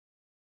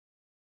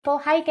Well,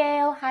 hi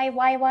Gail, hi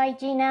YY,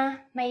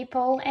 Gina,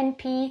 Maple,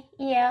 NP,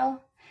 EL.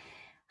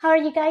 How are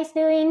you guys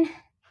doing?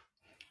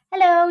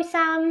 Hello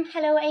Sam,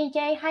 hello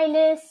AJ, hi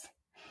Liz.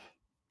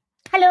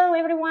 Hello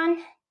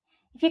everyone.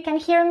 If you can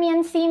hear me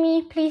and see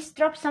me, please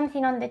drop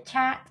something on the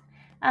chat,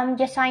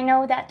 just so I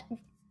know that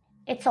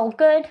it's all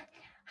good.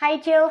 Hi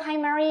Jill, hi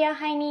Maria,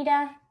 hi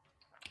Nita.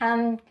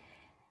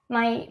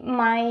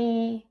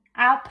 My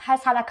app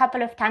has had a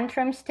couple of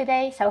tantrums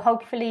today, so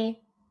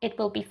hopefully it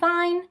will be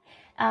fine.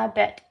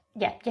 But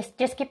yeah,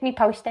 just keep me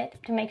posted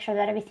to make sure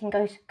that everything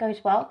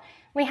goes well.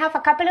 We have a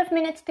couple of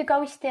minutes to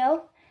go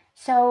still,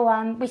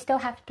 so we still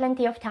have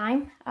plenty of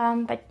time.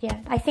 But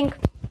yeah, I think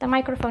the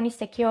microphone is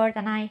secured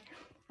and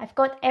I've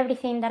got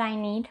everything that I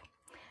need,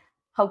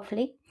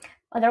 hopefully.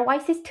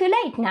 Otherwise, it's too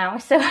late now,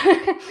 so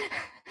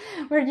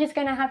we're just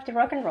gonna have to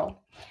rock and roll.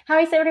 How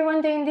is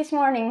everyone doing this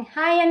morning?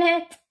 Hi,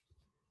 Annette.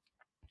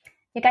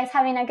 You guys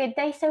having a good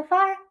day so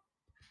far?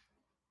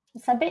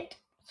 It's a bit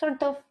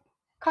sort of,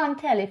 can't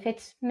tell if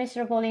it's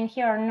miserable in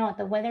here or not.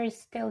 The weather is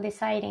still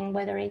deciding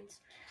whether it's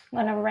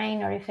gonna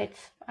rain or if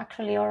it's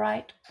actually all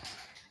right.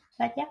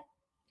 But yeah.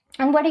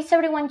 And where is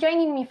everyone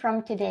joining me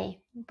from today?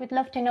 Would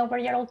love to know where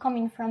you're all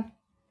coming from.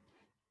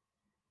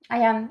 I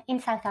am in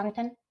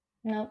Southampton.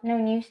 No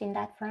news in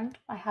that front.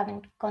 I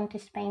haven't gone to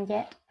Spain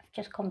yet. I've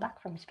just come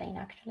back from Spain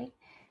actually.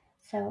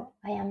 So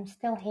I am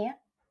still here.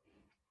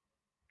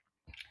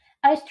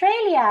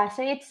 Australia.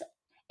 So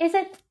is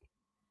it,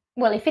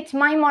 well, if it's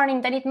my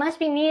morning, then it must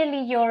be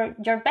nearly your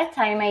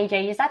bedtime,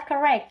 AJ. Is that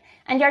correct?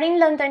 And you're in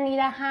London,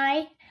 Nita.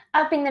 Hi.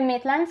 Up in the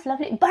Midlands.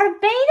 Lovely.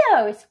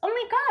 Barbados. Oh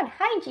my God.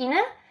 Hi,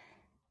 Gina.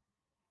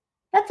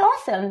 That's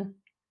awesome.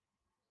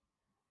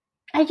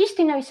 I used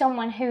to know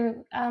someone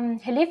who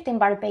lived in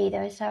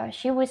Barbados.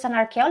 She was an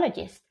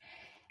archaeologist,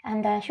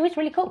 and she was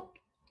really cool.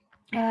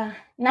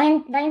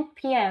 9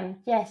 p.m.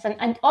 Yes,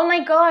 and oh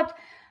my God,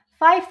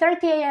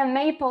 5:30 a.m.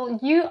 Maple,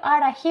 you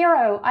are a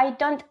hero. I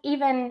can't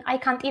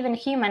even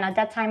human at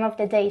that time of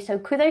the day. So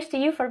kudos to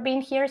you for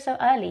being here so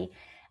early.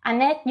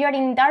 Annette, you're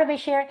in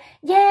Derbyshire.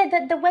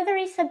 Yeah, the weather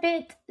is a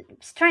bit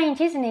strange,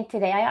 isn't it,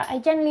 today? I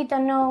generally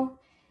don't know.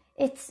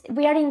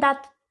 We are in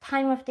that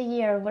time of the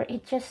year where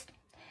it just,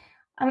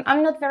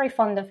 I'm not very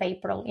fond of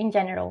April in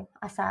general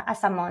as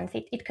a month.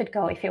 It could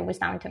go if it was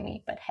down to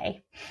me, but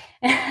hey.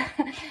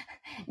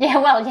 Yeah,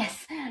 well,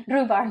 yes,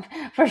 rhubarb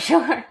for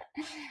sure.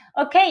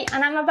 Okay,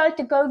 and I'm about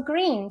to go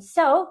green.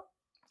 So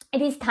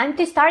it is time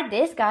to start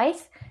this,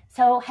 guys.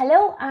 So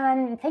hello,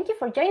 and thank you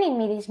for joining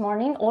me this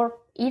morning or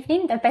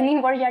evening,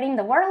 depending where you're in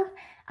the world.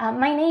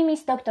 My name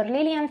is Dr.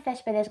 Lilian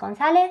Céspedes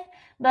González,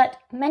 but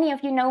many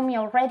of you know me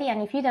already,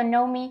 and if you don't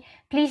know me,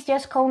 please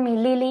just call me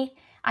Lily.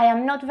 I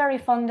am not very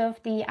fond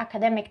of the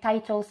academic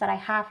titles that I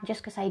have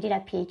just because I did a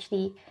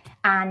PhD,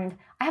 and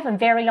I have a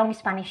very long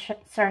Spanish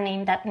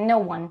surname that no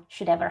one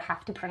should ever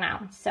have to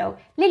pronounce. So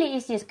Lily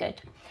is just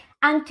good.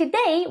 And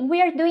today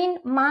we are doing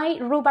my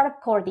rhubarb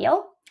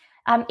cordial.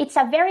 It's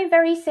a very,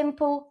 very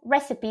simple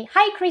recipe.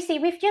 Hi, Chrissy.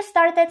 We've just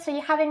started, so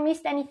you haven't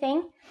missed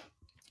anything.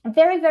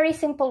 Very, very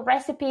simple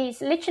recipe.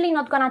 It's literally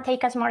not going to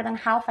take us more than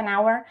half an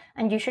hour,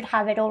 and you should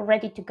have it all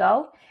ready to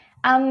go.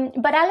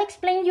 But I'll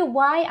explain you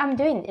why I'm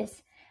doing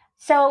this.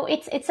 So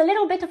it's a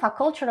little bit of a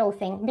cultural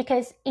thing,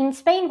 because in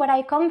Spain, where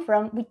I come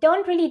from, we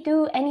don't really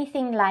do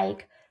anything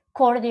like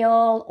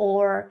cordial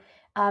or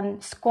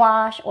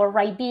squash or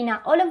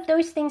ribena, all of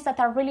those things that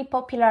are really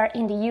popular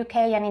in the UK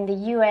and in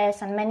the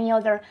US and many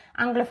other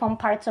Anglophone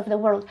parts of the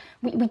world.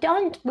 We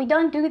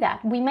don't do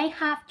that. We may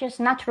have just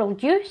natural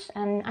juice,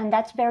 and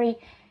that's very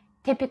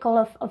typical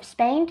of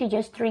Spain, to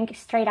just drink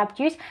straight up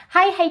juice.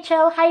 Hi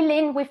HL, hi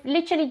Lynn, we've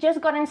literally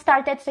just gotten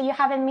started, so you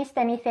haven't missed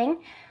anything.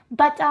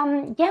 But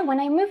yeah, when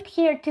I moved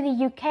here to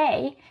the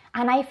UK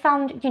and I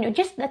found,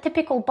 just a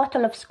typical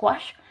bottle of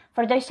squash.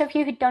 For those of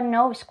you who don't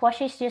know,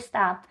 squash is just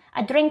a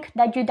drink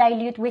that you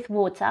dilute with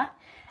water,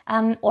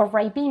 or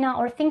ribena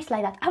or things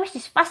like that. I was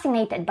just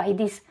fascinated by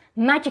this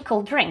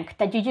magical drink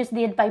that you just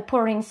did by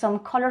pouring some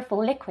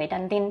colorful liquid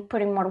and then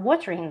putting more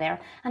water in there.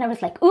 And I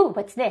was like, ooh,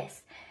 what's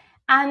this?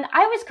 And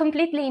I was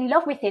completely in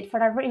love with it for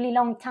a really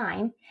long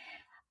time,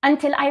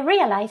 until I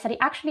realized that it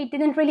actually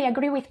didn't really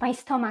agree with my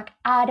stomach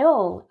at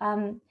all.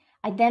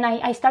 Then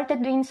I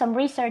started doing some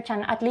research,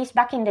 and at least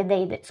back in the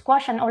day, the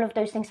squash and all of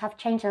those things have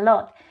changed a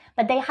lot.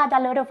 But they had a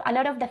lot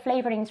of the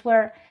flavorings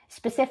were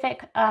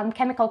specific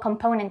chemical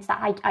components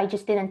that I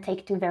just didn't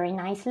take to very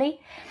nicely.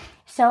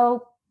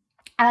 So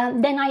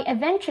then I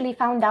eventually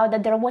found out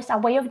that there was a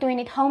way of doing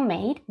it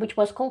homemade, which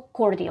was called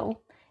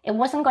cordial. It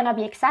wasn't going to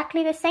be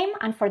exactly the same.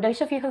 And for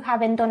those of you who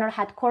haven't done or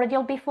had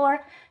cordial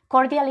before,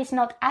 cordial is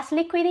not as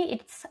liquidy.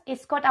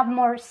 It's got a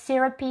more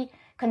syrupy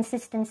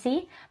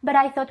consistency. But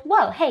I thought,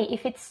 well, hey,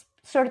 if it's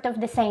sort of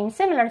the same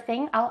similar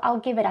thing, I'll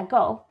give it a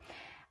go.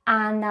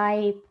 And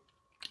I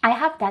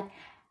have that.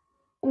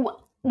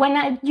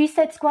 When you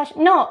said squash,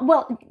 no,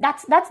 well,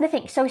 that's the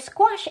thing. So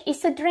squash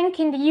is a drink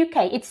in the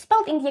UK. It's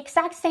spelled in the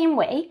exact same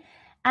way.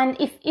 And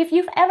if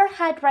you've ever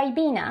had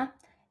ribena,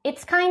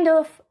 it's kind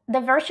of the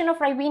version of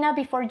ribena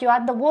before you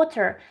add the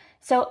water.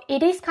 So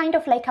it is kind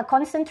of like a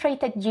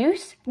concentrated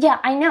juice. Yeah,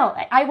 I know.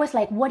 I was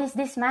like, what is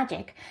this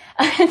magic?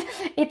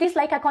 It is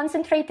like a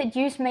concentrated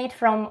juice made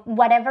from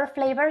whatever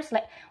flavors.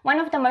 Like one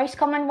of the most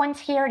common ones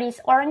here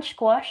is orange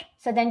squash.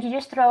 So then you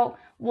just throw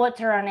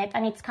water on it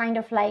and it's kind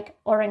of like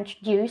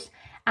orange juice.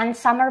 And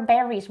summer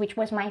berries, which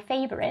was my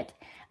favorite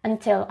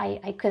until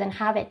I couldn't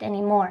have it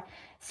anymore.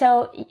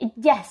 So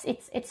yes,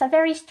 it's a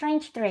very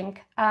strange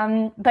drink,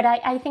 but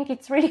I think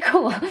it's really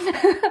cool.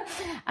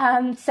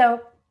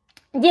 So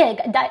yeah,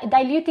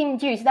 diluting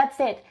juice, that's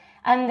it.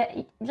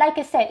 And like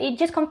I said, it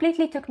just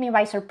completely took me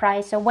by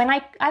surprise. So when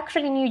I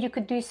actually knew you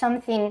could do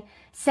something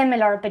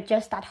similar, but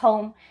just at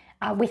home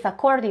with a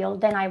cordial,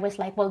 then I was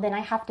like, well, then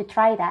I have to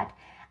try that.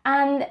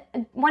 And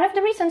one of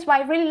the reasons why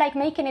I really like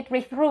making it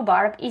with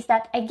rhubarb is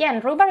that, again,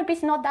 rhubarb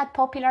is not that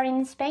popular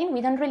in Spain.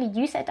 We don't really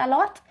use it a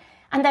lot.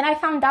 And then I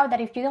found out that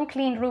if you don't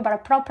clean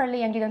rhubarb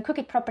properly and you don't cook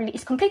it properly,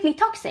 it's completely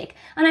toxic.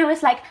 And I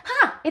was like,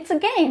 it's a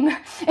game.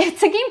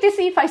 It's a game to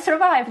see if I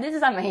survive. This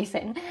is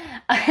amazing.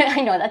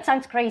 I know that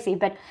sounds crazy,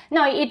 but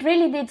no, it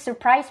really did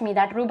surprise me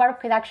that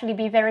rhubarb could actually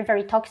be very,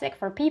 very toxic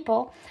for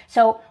people.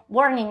 So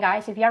warning,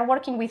 guys, if you are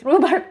working with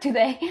rhubarb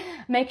today,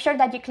 make sure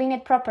that you clean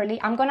it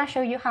properly. I'm going to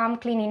show you how I'm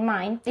cleaning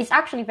mine. It's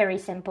actually very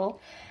simple.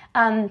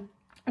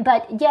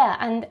 But yeah,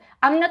 and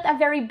I'm not a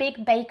very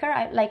big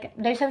baker. Like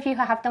those of you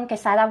who have done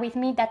quesada with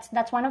me,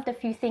 that's one of the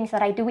few things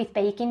that I do with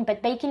baking.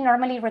 But baking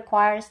normally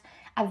requires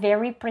a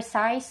very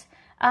precise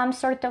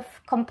sort of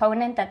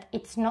component that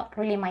it's not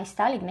really my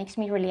style. It makes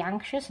me really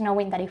anxious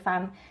knowing that if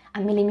I'm a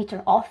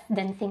millimeter off,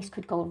 then things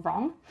could go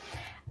wrong.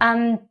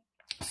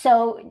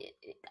 So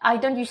I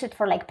don't use it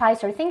for like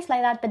pies or things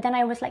like that. But then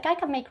I was like, I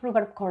can make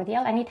rhubarb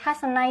cordial, and it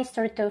has a nice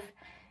sort of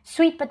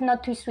sweet but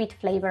not too sweet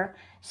flavor.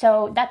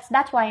 So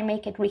that's why I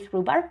make it with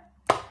rhubarb.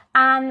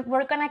 And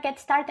we're gonna get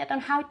started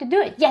on how to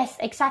do it. Yes,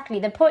 exactly.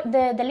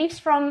 The leaves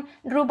from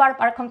rhubarb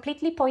are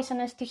completely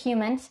poisonous to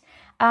humans.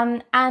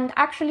 And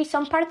actually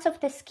some parts of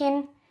the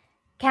skin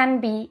can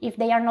be if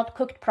they are not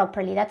cooked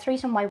properly. That's the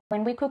reason why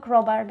when we cook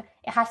rhubarb,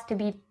 it has to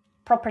be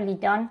properly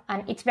done.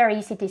 And it's very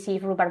easy to see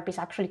if rhubarb is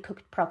actually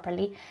cooked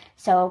properly.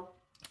 So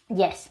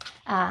yes,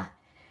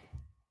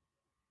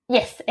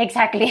 yes,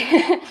 exactly.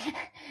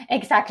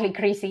 Exactly,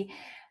 Chrissy.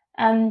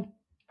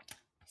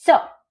 So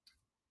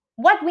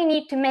what we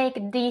need to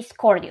make this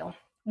cordial?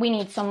 We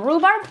need some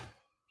rhubarb.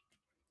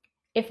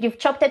 If you've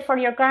chopped it for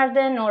your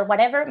garden or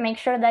whatever, make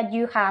sure that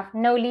you have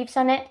no leaves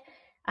on it.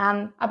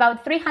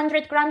 About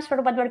 300 grams for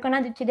what we're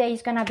gonna do today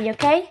is gonna be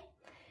okay.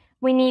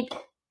 We need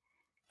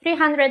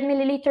 300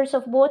 milliliters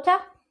of water.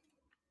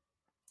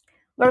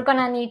 We're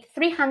gonna need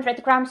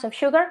 300 grams of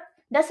sugar.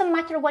 Doesn't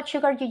matter what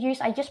sugar you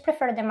use. I just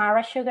prefer the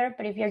Mara sugar,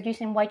 but if you're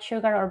using white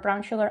sugar or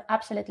brown sugar,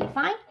 absolutely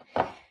fine.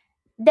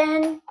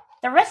 Then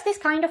the rest is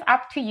kind of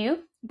up to you,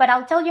 but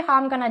I'll tell you how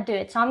I'm gonna do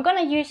it. So I'm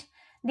gonna use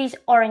these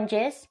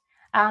oranges.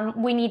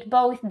 We need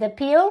both the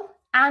peel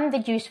and the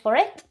juice for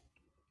it.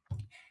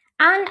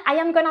 And I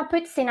am gonna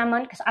put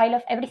cinnamon because I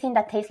love everything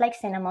that tastes like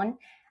cinnamon.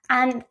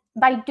 And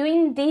by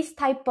doing this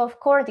type of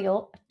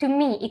cordial, to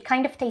me, it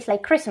kind of tastes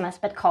like Christmas,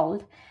 but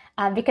cold.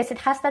 Because it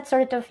has that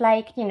sort of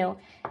like, you know,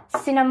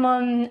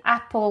 cinnamon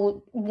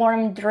apple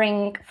warm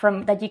drink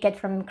that you get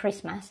from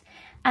Christmas.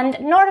 And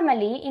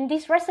normally in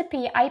this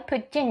recipe, I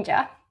put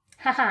ginger.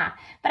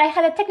 But I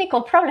had a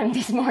technical problem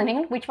this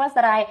morning, which was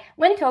that I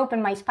went to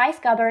open my spice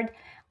cupboard.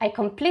 I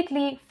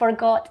completely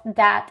forgot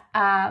that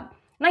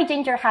my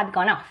ginger had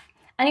gone off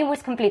and it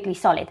was completely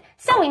solid.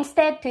 So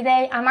instead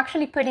today, I'm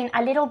actually putting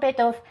a little bit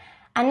of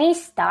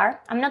anise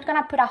star. I'm not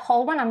gonna put a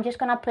whole one. I'm just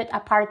gonna put a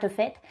part of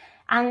it.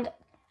 And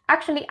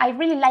actually, I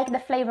really like the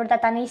flavor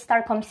that anise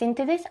star comes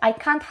into this. I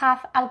can't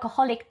have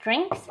alcoholic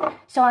drinks.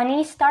 So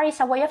anise star is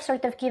a way of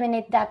sort of giving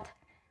it that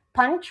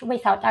punch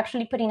without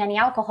actually putting any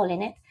alcohol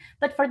in it.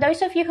 But for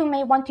those of you who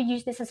may want to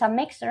use this as a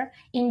mixer,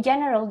 in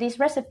general, this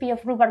recipe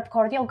of rhubarb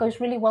cordial goes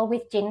really well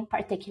with gin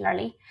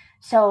particularly.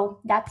 So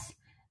that's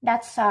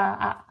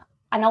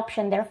an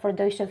option there for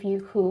those of you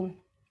who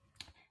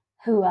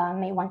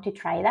may want to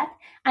try that.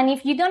 And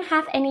if you don't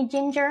have any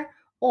ginger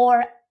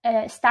or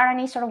star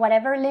anise or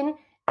whatever, Lynn,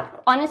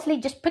 honestly,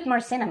 just put more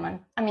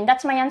cinnamon. I mean,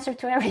 that's my answer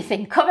to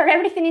everything. Cover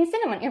everything in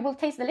cinnamon. It will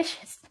taste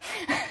delicious.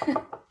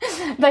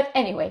 But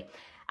anyway,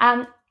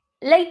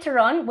 later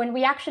on, when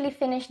we actually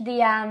finish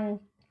the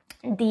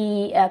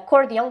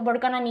cordial, we're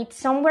gonna need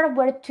somewhere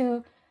where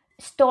to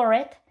store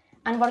it,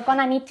 and we're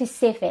gonna need to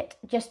sieve it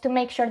just to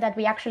make sure that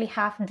we actually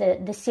have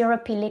the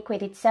syrupy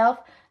liquid itself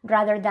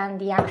rather than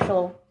the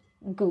actual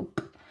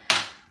goop.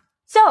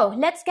 So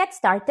let's get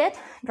started.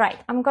 Right,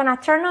 I'm gonna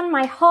turn on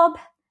my hob,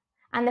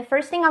 and the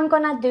first thing I'm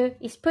gonna do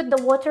is put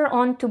the water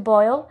on to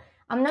boil.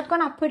 I'm not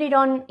gonna put it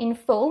on in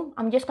full.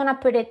 I'm just gonna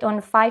put it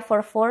on 5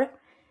 or 4.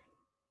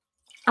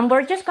 And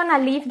we're just gonna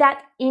leave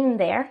that in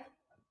there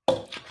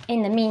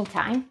in the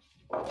meantime.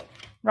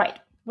 Right,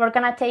 we're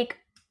gonna take,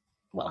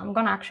 well, I'm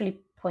gonna actually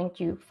point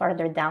you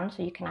further down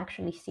so you can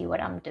actually see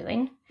what I'm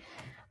doing.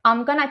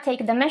 I'm gonna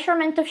take the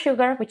measurement of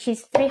sugar, which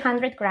is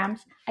 300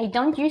 grams. I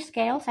don't use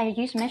scales, I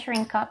use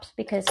measuring cups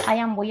because I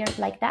am weird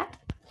like that.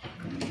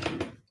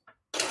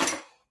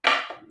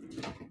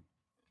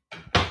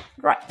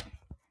 Right,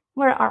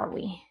 where are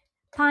we?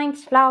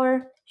 Pints,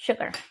 flour,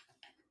 sugar.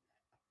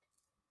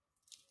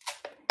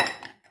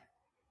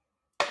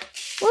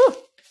 Woo!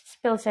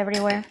 Spills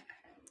everywhere.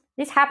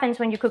 This happens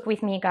when you cook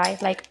with me,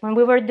 guys. Like when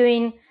we were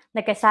doing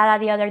the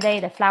quesada the other day,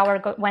 the flour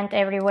went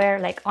everywhere.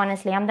 Like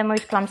honestly, I'm the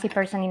most clumsy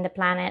person in the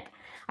planet.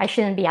 I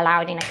shouldn't be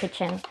allowed in a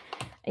kitchen.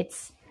 It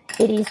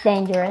is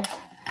dangerous.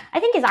 I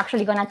think it's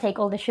actually gonna take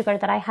all the sugar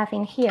that I have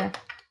in here.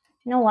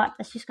 You know what?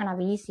 It's just gonna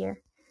be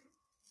easier.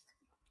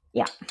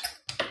 Yeah.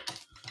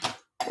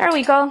 There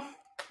we go.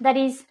 That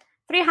is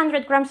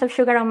 300 grams of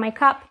sugar on my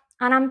cup,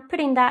 and I'm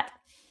putting that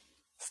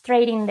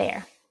straight in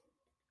there.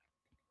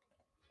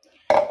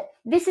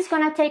 This is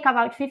gonna take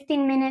about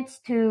 15 minutes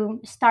to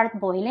start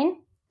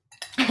boiling.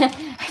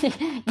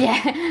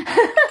 Yeah,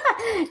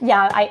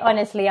 yeah. I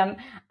honestly,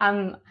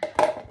 I'm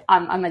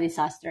a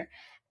disaster.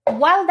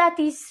 While that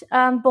is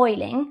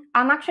boiling,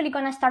 I'm actually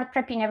gonna start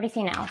prepping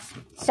everything else.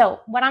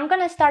 So what I'm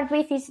gonna start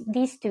with is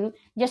these two,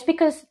 just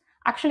because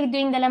actually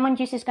doing the lemon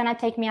juice is gonna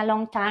take me a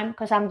long time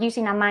because I'm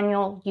using a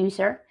manual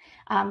juicer.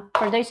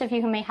 For those of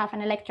you who may have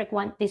an electric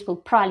one, this will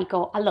probably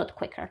go a lot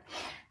quicker.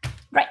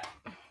 Right.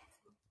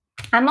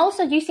 I'm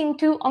also using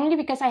two only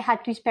because I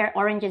had two spare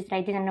oranges that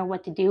I didn't know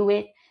what to do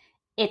with.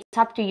 It's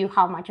up to you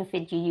how much of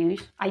it you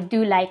use. I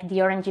do like the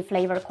orangey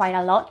flavor quite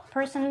a lot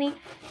personally,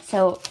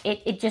 so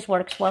it just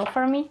works well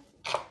for me.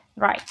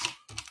 Right.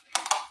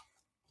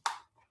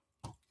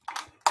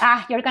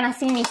 You're gonna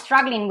see me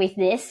struggling with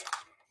this.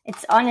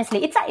 It's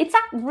honestly, it's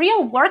a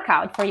real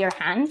workout for your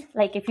hand.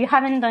 Like if you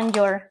haven't done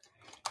your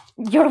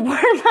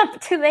warm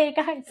up today,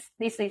 guys,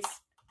 this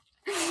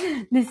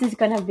is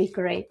gonna be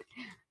great.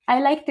 I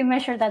like to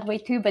measure that way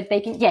too, but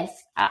baking,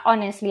 yes,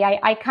 honestly,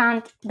 I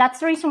can't. That's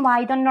the reason why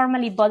I don't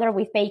normally bother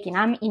with baking.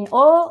 I'm in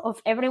awe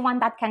of everyone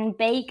that can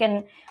bake.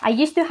 And I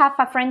used to have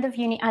a friend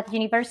at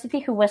university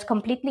who was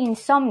completely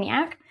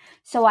insomniac.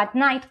 So at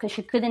night, because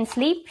she couldn't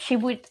sleep, she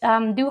would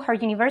do her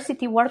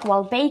university work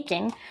while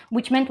baking,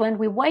 which meant when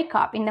we wake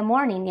up in the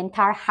morning, the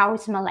entire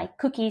house smelled like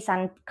cookies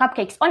and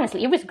cupcakes.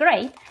 Honestly, it was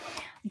great,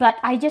 but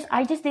I just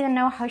didn't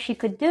know how she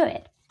could do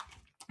it.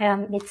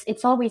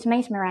 It's always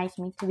mesmerized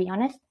me, to be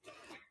honest.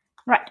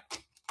 Right.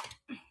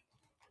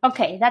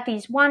 Okay, that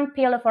is one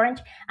peel of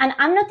orange. And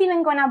I'm not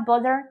even gonna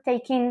bother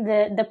taking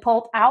the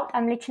pulp out.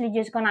 I'm literally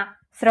just gonna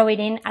throw it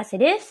in as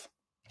it is.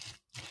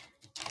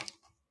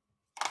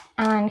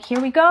 And here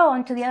we go,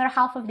 onto the other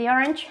half of the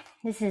orange.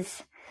 This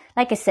is,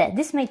 like I said,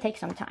 this may take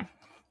some time.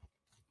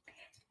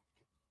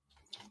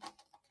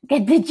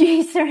 Get the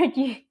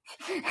juicer.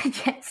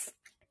 Yes.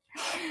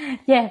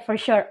 Yeah, for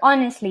sure.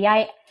 Honestly,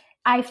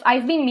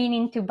 I've been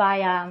meaning to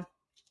buy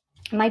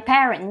my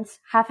parents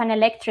have an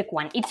electric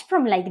one. It's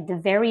from like the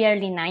very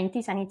early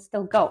 90s and it's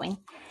still going.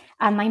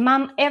 And my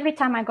mom, every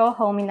time I go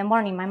home in the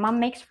morning, my mom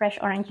makes fresh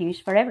orange juice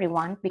for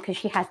everyone because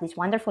she has this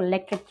wonderful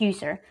electric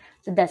juicer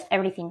that does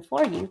everything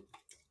for you.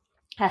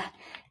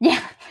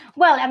 Yeah,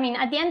 well, I mean,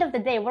 at the end of the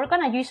day, we're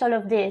going to use all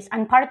of this.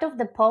 And part of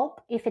the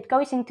pulp, if it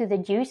goes into the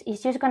juice,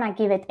 is just going to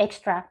give it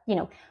extra,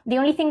 the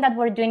only thing that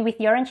we're doing with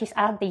the orange is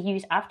add the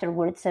juice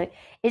afterwards. So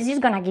it's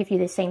just going to give you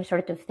the same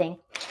sort of thing.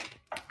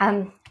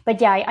 But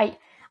yeah,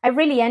 I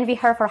really envy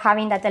her for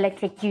having that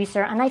electric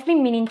juicer, and I've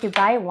been meaning to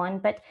buy one,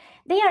 but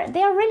they are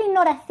really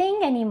not a thing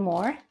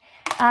anymore.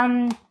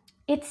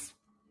 It's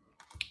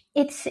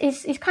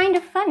kind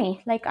of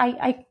funny. Like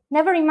I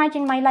never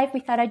imagined my life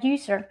without a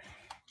juicer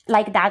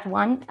like that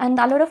one, and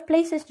a lot of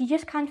places you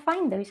just can't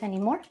find those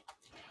anymore.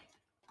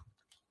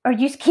 Or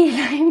use key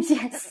limes,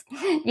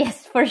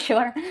 yes, for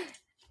sure.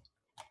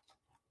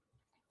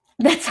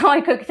 That's how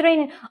I cook.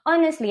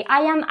 Honestly,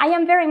 I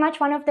am very much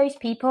one of those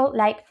people.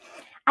 Like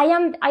I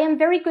am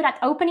very good at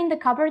opening the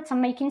cupboards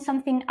and making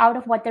something out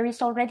of what there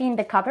is already in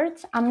the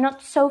cupboards. I'm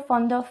not so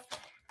fond of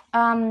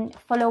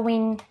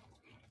following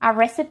a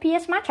recipe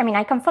as much. I mean,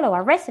 I can follow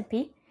a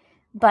recipe,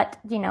 but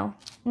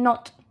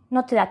not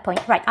to that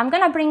point. Right, I'm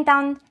gonna bring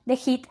down the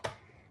heat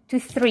to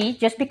 3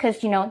 just because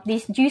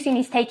this juicing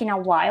is taking a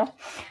while.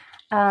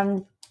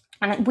 And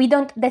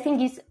the thing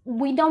is,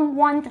 we don't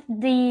want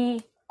the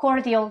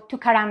cordial to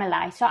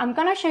caramelize. So I'm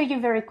gonna show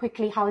you very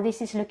quickly how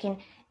this is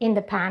looking in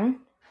the pan.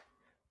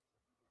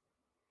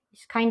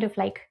 It's kind of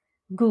like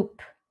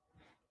goop.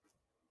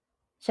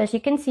 So as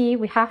you can see,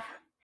 we have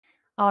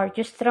our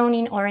just thrown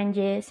in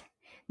oranges.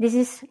 This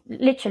is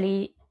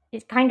literally,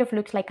 it kind of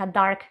looks like a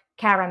dark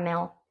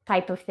caramel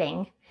type of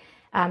thing.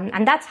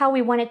 And that's how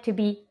we want it to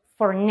be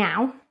for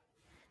now.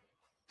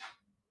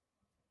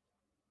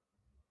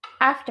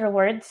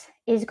 Afterwards,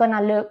 it's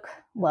gonna look,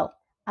 well,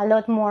 a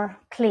lot more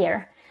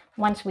clear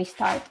once we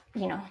start,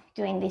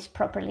 doing this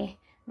properly.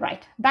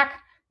 Right,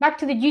 back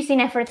to the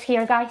juicing efforts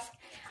here, guys.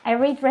 I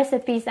read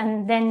recipes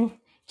and then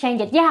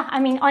change it. Yeah, I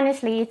mean,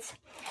 honestly,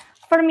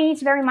 for me,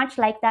 it's very much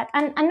like that.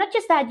 And not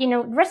just that,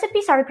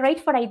 recipes are great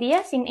for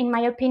ideas, in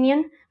my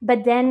opinion,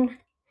 but then,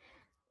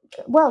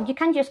 well, you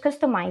can just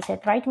customize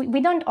it, right?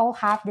 We don't all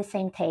have the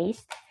same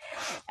taste.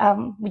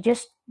 We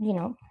just,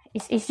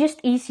 it's just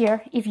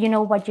easier if you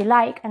know what you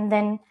like and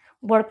then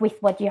work with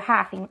what you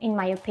have, in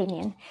my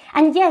opinion.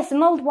 And yes,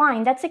 mulled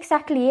wine, that's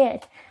exactly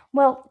it.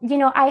 Well, you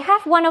know, I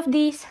have one of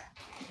these,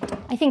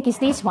 I think it's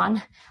this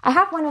one. I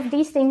have one of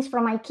these things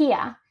from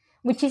IKEA,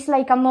 which is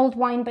like a mulled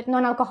wine but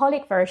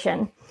non-alcoholic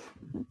version.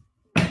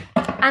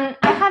 And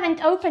I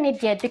haven't opened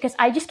it yet because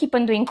I just keep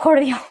on doing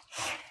cordial.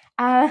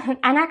 And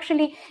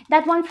actually,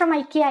 that one from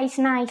IKEA is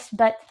nice,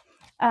 but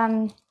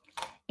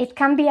it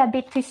can be a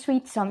bit too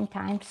sweet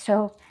sometimes.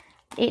 So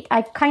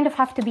I kind of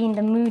have to be in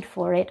the mood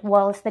for it,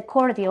 whilst the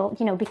cordial,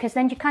 you know, because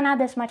then you can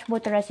add as much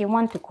water as you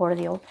want to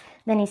cordial.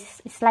 Then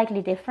it's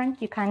slightly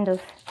different. You kind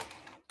of...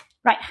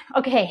 Right,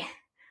 okay.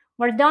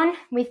 We're done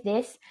with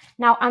this.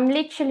 Now I'm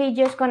literally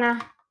just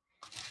gonna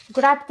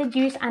grab the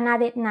juice and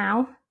add it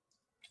now.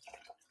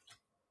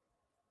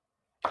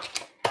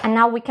 And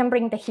now we can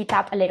bring the heat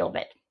up a little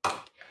bit.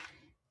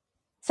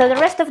 So the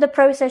rest of the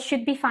process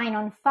should be fine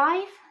on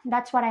 5.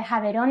 That's what I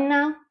have it on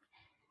now.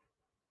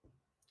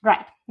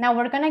 Right, now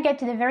we're gonna get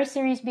to the very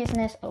serious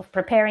business of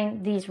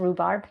preparing this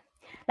rhubarb.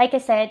 Like I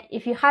said,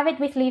 if you have it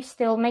with leaves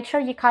still, make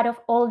sure you cut off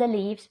all the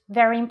leaves,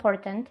 very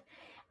important.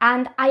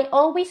 And I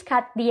always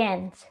cut the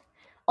ends.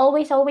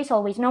 Always, always,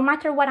 always, no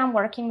matter what I'm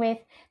working with,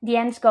 the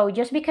ends go,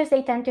 just because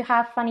they tend to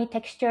have funny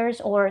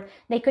textures or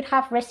they could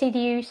have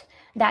residues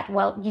that,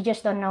 well, you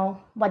just don't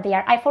know what they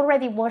are. I've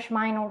already washed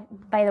mine,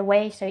 by the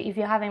way, so if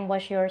you haven't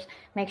washed yours,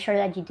 make sure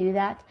that you do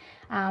that.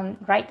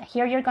 Right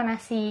here, you're gonna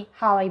see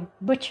how I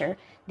butcher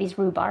this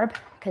rhubarb,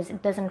 because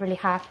it doesn't really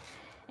have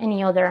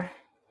any other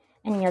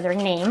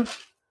name.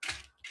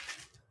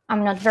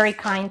 I'm not very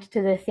kind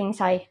to the things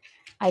I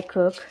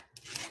cook.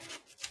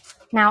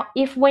 Now,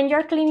 if when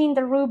you're cleaning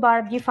the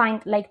rhubarb, you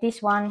find like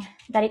this one,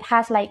 that it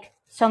has like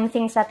some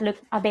things that look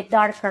a bit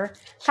darker,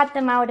 cut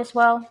them out as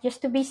well,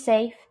 just to be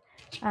safe.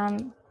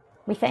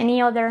 With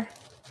any other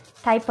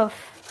type of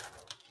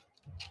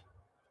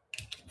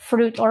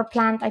fruit or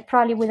plant, I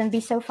probably wouldn't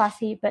be so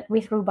fussy, but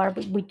with rhubarb,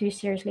 we do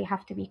seriously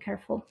have to be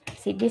careful.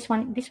 See, this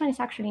one is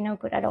actually no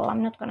good at all.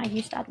 I'm not gonna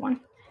use that one.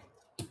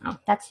 Oh,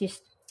 that's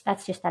just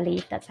a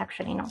leaf. That's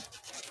actually not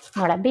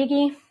a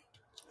biggie.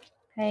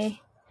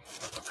 Okay,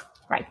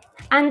 right.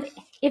 And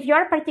if you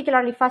are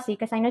particularly fussy,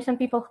 because I know some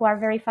people who are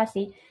very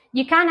fussy,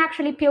 you can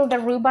actually peel the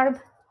rhubarb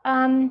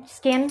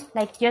skin,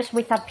 like just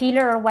with a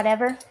peeler or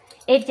whatever.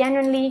 It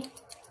generally,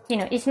 you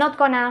know, it's not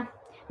gonna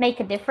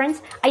make a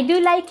difference. I do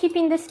like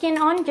keeping the skin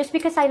on, just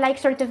because I like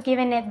sort of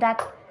giving it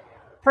that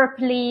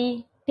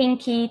purpley,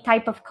 pinky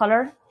type of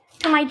color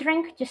to my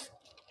drink, just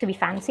to be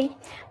fancy.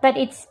 But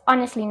it's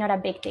honestly not a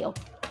big deal.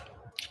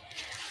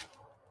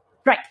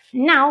 Right,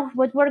 now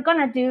what we're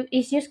gonna do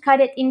is just cut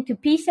it into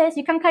pieces.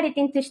 You can cut it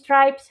into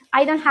stripes.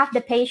 I don't have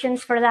the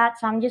patience for that,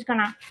 so I'm just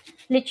gonna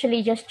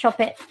literally just chop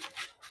it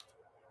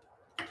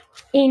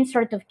in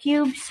sort of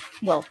cubes.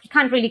 Well, you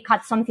can't really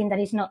cut something that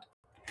is not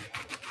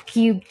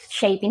cube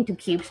shape into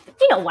cubes, but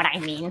you know what I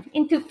mean,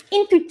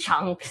 into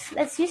chunks.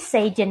 Let's just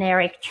say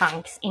generic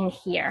chunks in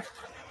here.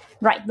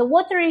 Right, the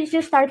water is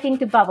just starting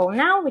to bubble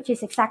now, which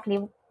is exactly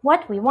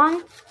what we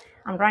want.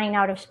 I'm running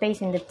out of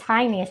space in the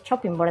tiniest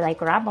chopping board I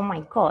grab. Oh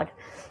my god.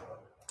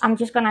 I'm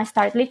just gonna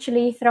start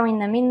literally throwing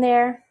them in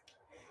there,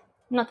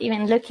 not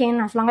even looking.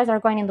 As long as they're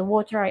going in the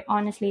water, I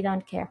honestly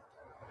don't care.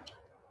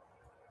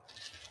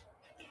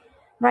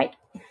 Right.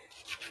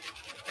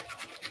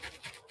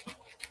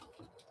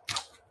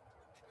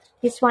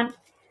 This one,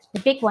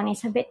 the big one,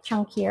 is a bit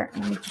chunkier,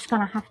 and I'm just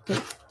gonna have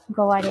to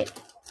go at it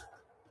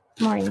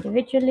more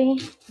individually.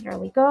 There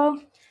we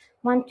go.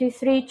 1, 2,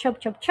 3,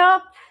 chop, chop,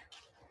 chop.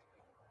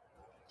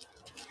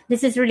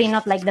 This is really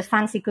not like the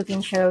fancy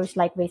cooking shows,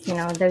 like with, you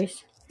know,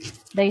 those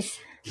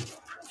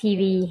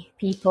TV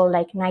people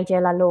like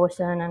Nigella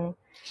Lawson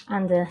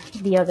and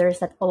the others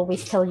that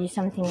always tell you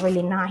something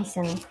really nice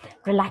and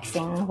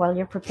relaxing while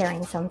you're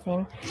preparing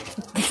something.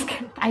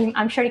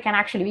 I'm sure it can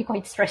actually be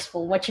quite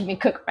stressful watching me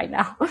cook right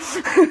now.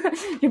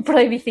 You'll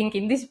probably be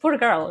thinking, this poor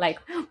girl, like,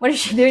 what is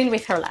she doing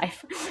with her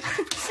life?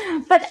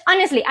 But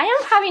honestly, I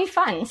am having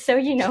fun. So,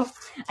 you know,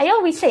 I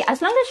always say, as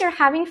long as you're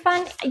having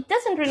fun, it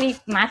doesn't really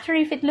matter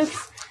if it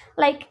looks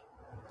like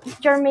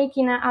you're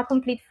making a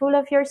complete fool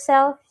of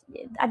yourself.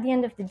 At the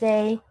end of the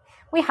day,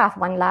 we have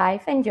one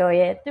life. Enjoy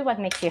it. Do what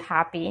makes you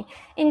happy.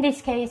 In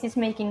this case, it's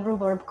making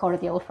rhubarb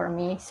cordial for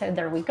me. So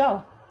there we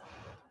go.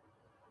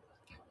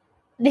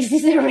 This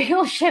is the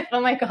real chef.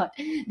 Oh my god.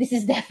 This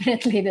is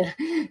definitely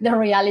the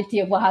reality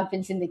of what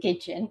happens in the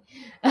kitchen.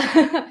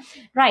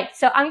 Right.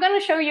 So I'm going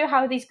to show you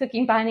how this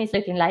cooking pan is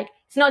looking like.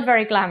 It's not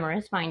very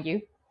glamorous, mind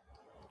you.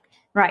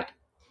 Right.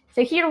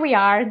 So here we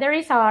are. There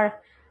is our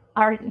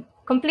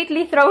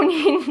completely thrown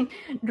in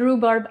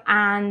rhubarb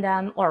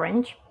and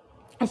orange.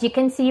 As you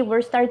can see,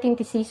 we're starting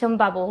to see some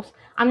bubbles.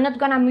 I'm not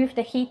gonna move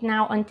the heat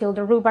now until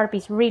the rhubarb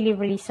is really,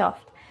 really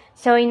soft.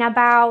 So in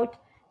about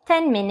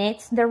 10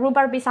 minutes, the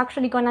rhubarb is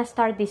actually gonna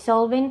start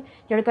dissolving.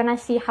 You're gonna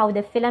see how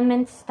the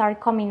filaments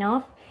start coming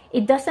off.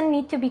 It doesn't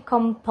need to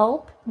become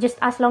pulp. Just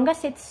as long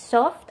as it's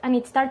soft and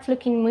it starts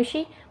looking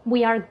mushy,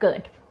 we are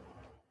good.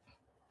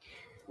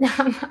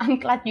 I'm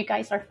glad you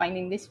guys are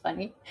finding this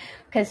funny,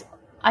 because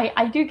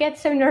I do get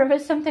so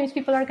nervous. Sometimes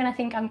people are going to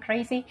think I'm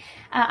crazy.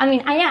 I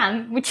mean, I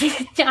am, which is,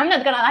 I'm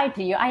not going to lie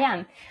to you, I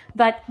am.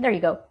 But there you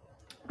go.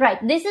 Right,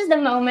 this is the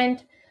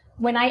moment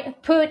when I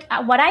put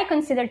what I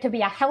consider to be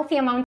a healthy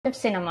amount of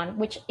cinnamon,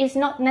 which is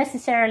not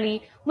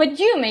necessarily what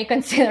you may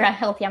consider a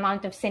healthy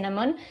amount of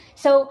cinnamon.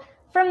 So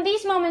from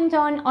this moment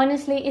on,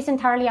 honestly, it's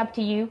entirely up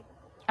to you.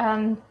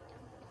 I'm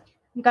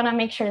gonna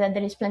make sure that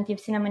there is plenty of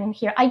cinnamon in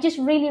here. I just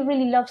really,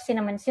 really love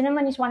cinnamon.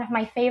 Cinnamon is one of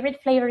my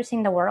favorite flavors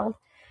in the world.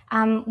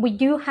 We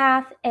do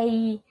have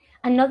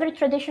another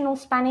traditional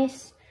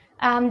Spanish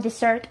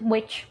dessert,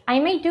 which I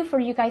may do for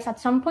you guys at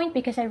some point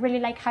because I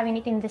really like having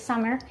it in the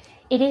summer.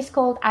 It is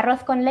called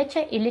arroz con leche.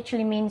 It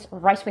literally means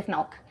rice with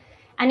milk.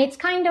 And it's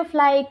kind of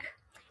like,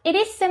 it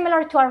is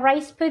similar to a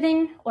rice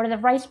pudding or the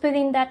rice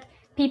pudding that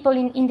people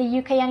in the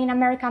UK and in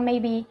America may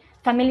be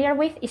familiar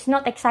with. It's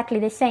not exactly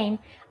the same.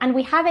 And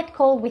we have it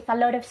called with a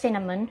lot of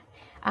cinnamon.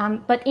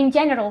 But in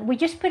general, we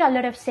just put a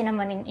lot of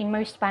cinnamon in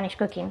most Spanish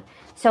cooking.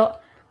 So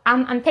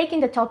I'm taking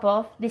the top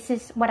off. This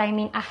is what I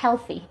mean, a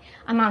healthy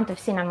amount of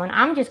cinnamon.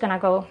 I'm just gonna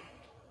go,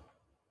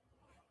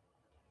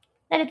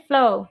 let it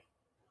flow.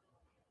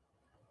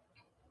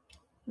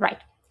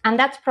 Right, and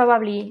that's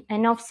probably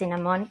enough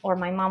cinnamon, or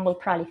my mom will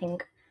probably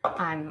think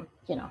I'm,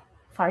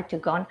 far too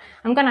gone.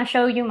 I'm gonna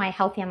show you my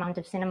healthy amount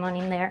of cinnamon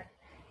in there.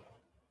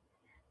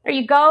 There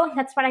you go.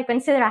 That's what I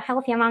consider a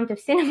healthy amount of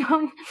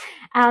cinnamon.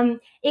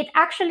 It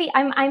actually,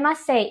 I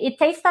must say, it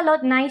tastes a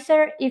lot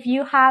nicer if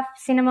you have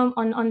cinnamon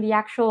on the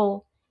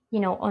actual,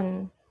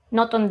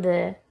 not on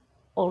the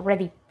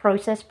already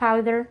processed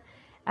powder.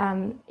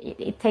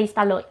 It tastes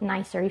a lot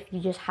nicer if you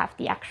just have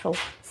the actual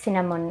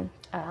cinnamon,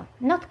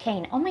 not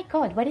cane. Oh my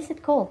God, what is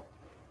it called?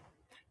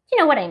 You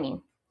know what I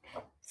mean.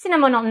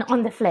 Cinnamon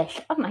on the flesh.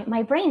 Oh,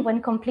 my brain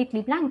went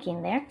completely blank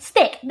in there.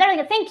 Stick. There we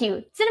go. Thank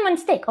you. Cinnamon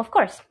stick, of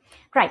course.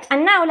 Right.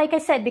 And now, like I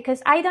said,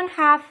 because I don't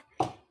have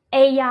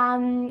a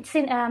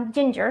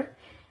ginger,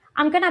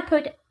 I'm going to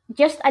put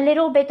just a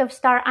little bit of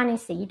star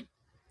anise seed.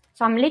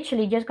 So I'm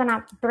literally just going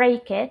to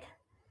break it.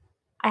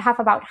 I have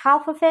about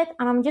half of it,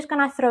 and I'm just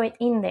going to throw it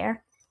in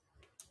there.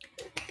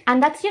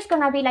 And that's just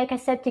going to be, like I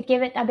said, to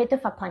give it a bit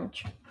of a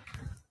punch.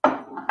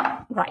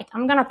 Right.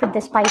 I'm going to put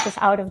the spices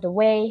out of the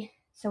way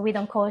so we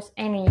don't cause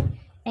any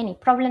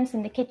problems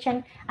in the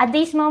kitchen. At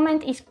this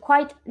moment, it's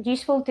quite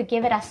useful to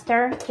give it a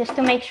stir just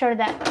to make sure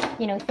that,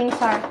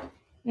 things are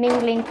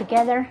mingling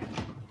together.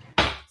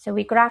 So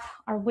we grab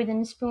our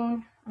wooden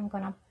spoon. I'm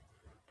going to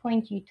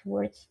point you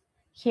towards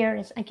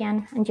here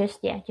again, and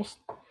just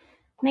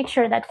make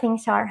sure that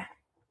things are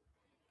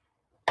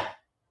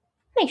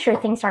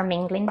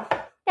mingling.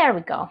 There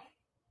we go.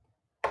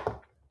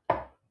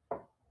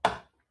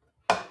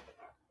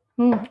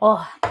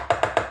 Oh,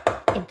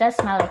 it does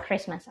smell like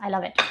Christmas. I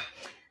love it.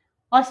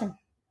 Awesome.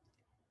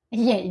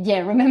 Yeah.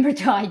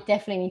 I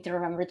definitely need to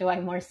remember to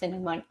add more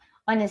cinnamon.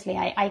 Honestly,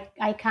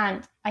 I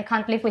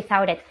can't live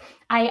without it.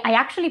 I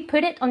actually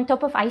put it on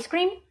top of ice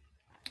cream,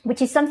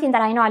 which is something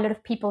that I know a lot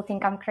of people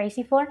think I'm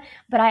crazy for.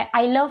 But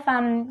I love,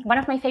 one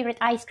of my favorite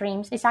ice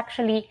creams is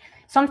actually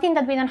something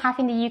that we don't have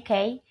in the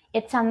UK.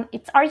 It's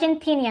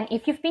Argentinian.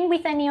 If you've been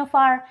with any of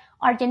our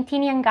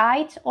Argentinian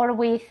guides or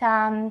with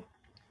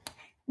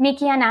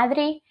Nikki and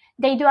Adri,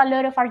 they do a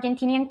lot of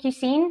Argentinian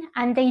cuisine,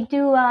 and they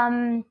do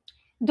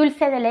dulce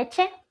de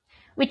leche,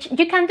 which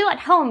you can do at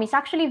home. It's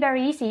actually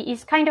very easy.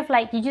 It's kind of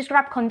like you just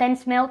grab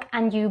condensed milk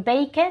and you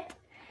bake it,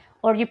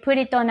 or you put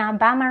it on a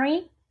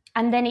bain-marie,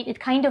 and then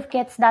it kind of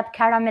gets that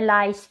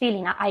caramelized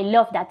feeling. I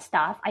love that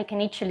stuff. I can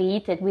literally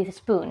eat it with a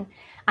spoon.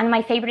 And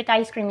my favorite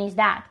ice cream is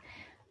that.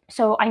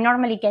 So I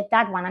normally get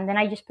that one, and then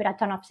I just put a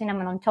ton of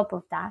cinnamon on top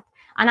of that.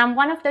 And I'm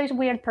one of those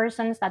weird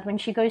persons that when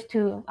she goes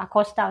to a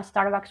Costa or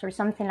Starbucks or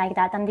something like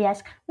that, and they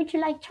ask, would you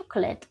like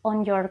chocolate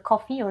on your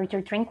coffee or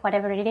your drink,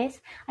 whatever it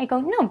is? I go,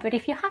 no, but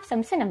if you have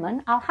some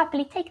cinnamon, I'll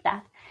happily take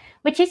that.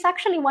 Which is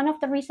actually one of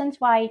the reasons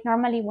why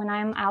normally when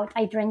I'm out,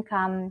 I drink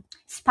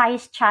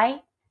spice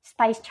chai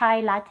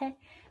latte,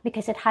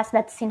 because it has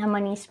that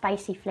cinnamony,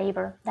 spicy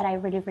flavor that I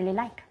really, really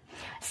like.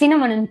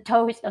 Cinnamon and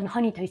toast and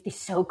honey toast is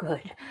so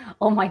good.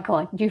 Oh my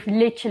God, you've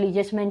literally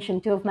just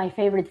mentioned two of my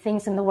favorite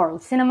things in the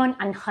world, cinnamon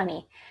and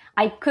honey.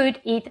 I could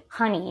eat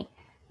honey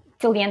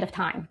till the end of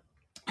time.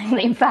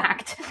 In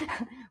fact,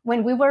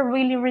 when we were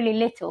really, really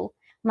little,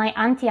 my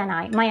auntie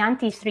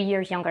is 3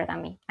 years younger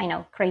than me. I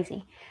know,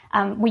 crazy.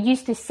 We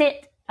used to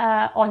sit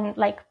on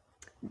like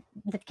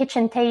the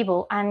kitchen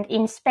table, and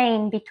in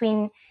Spain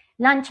between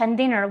lunch and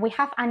dinner, we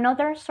have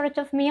another sort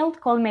of meal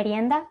called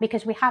merienda,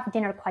 because we have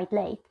dinner quite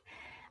late.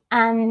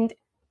 And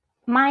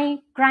my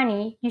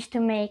granny used to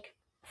make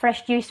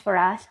fresh juice for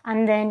us,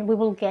 and then we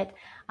will get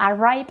a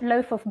ripe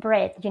loaf of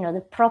bread,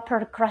 the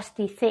proper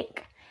crusty,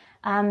 thick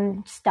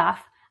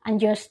stuff, and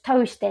just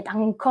toast it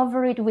and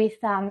cover it with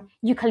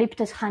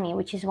eucalyptus honey,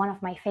 which is one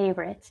of my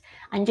favorites,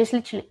 and just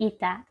literally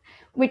eat that,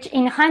 which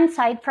in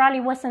hindsight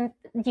probably wasn't,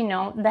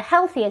 the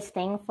healthiest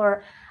thing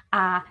for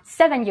a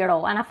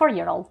 7-year-old and a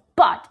 4-year-old,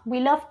 but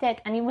we loved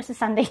it, and it was a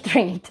Sunday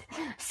treat.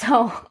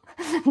 So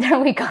there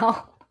we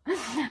go.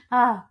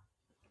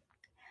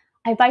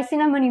 I buy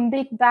cinnamon in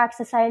big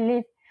bags as I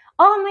live.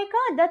 Oh my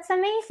God, that's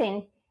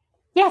amazing.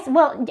 Yes,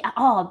 well,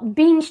 oh,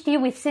 bean stew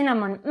with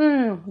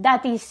cinnamon.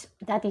 That is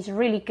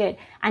really good.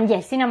 And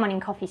yes, cinnamon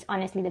in coffee is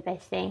honestly the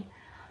best thing.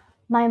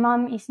 My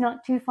mom is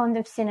not too fond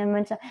of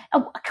cinnamon. So,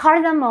 oh,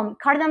 cardamom.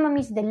 Cardamom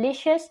is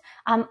delicious.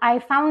 I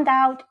found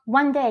out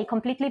one day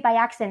completely by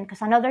accident,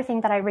 because another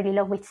thing that I really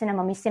love with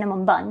cinnamon is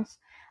cinnamon buns.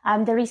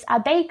 There is a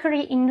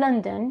bakery in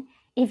London.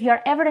 If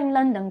you're ever in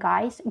London,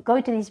 guys, go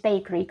to this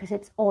bakery because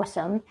it's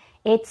awesome.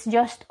 It's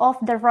just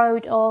off the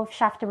road of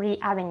Shaftesbury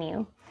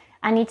Avenue,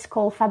 and it's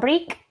called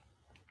Fabrique.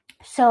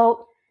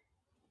 So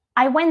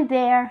I went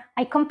there.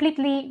 I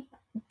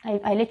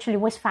literally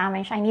was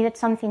famished. I needed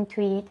something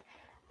to eat.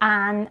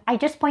 And I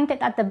just pointed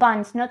at the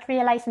buns, not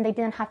realizing they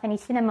didn't have any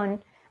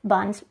cinnamon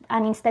buns.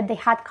 And instead they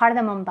had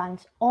cardamom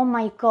buns. Oh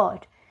my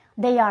God,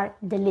 they are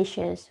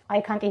delicious.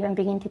 I can't even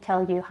begin to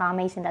tell you how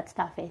amazing that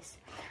stuff is.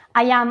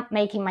 I am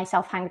making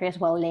myself hungry as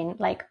well, Lynn.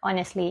 Like,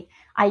 honestly,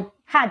 I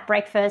had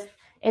breakfast.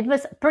 It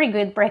was a pretty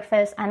good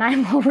breakfast. And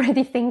I'm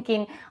already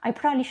thinking I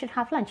probably should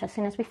have lunch as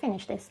soon as we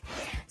finish this.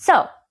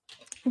 So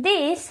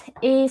this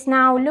is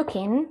now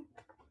looking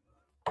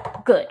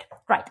good.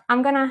 Right,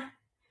 I'm gonna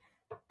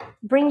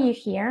bring you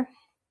here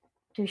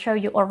to show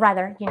you, or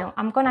rather,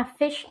 I'm gonna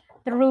fish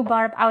the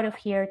rhubarb out of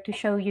here to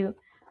show you,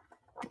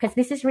 because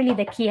this is really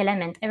the key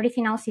element.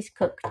 Everything else is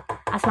cooked.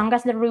 As long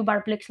as the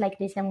rhubarb looks like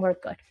this, then we're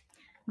good.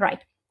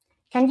 Right,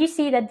 can you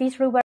see that this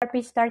rhubarb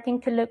is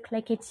starting to look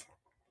like it's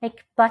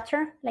like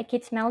butter, like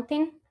it's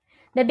melting?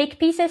 The big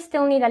pieces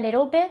still need a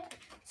little bit,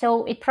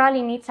 so it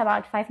probably needs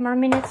about 5 more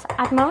minutes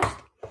at most.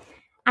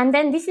 And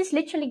then this is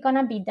literally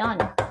gonna be done.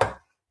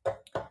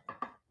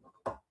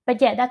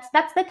 But yeah,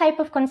 that's the type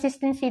of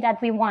consistency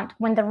that we want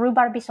when the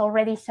rhubarb is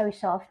already so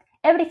soft.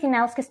 Everything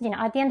else, because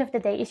at the end of the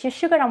day, it's just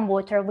sugar and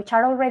water, which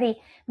are already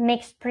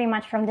mixed pretty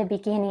much from the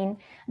beginning.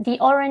 The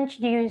orange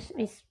juice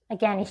is,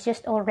 again, it's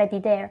just already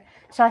there.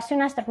 So as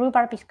soon as the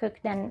rhubarb is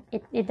cooked, then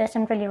it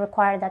doesn't really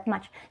require that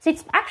much. So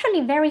it's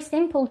actually very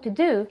simple to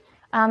do.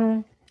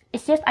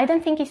 It's just, I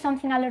don't think it's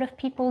something a lot of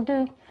people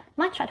do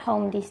much at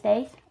home these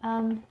days.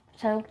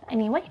 So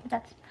anyway,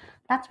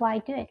 that's why I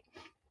do it.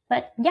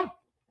 But yeah,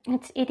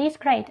 it is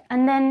great.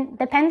 And then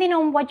depending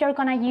on what you're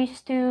gonna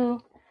use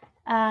to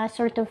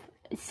sort of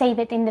save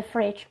it in the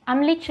fridge,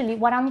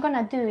 what I'm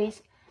gonna do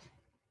is,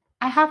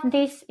 I have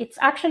this, it's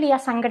actually a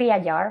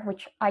sangria jar,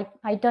 which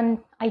I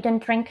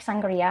don't drink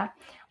sangria,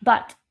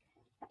 but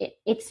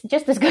it's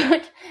just as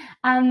good.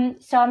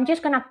 So I'm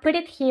just gonna put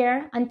it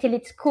here until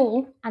it's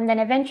cool, and then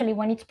eventually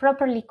when it's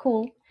properly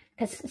cool,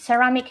 because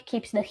ceramic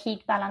keeps the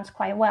heat balance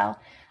quite well,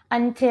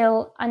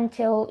 until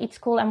it's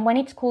cool. And when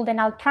it's cool, then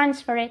I'll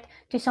transfer it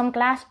to some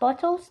glass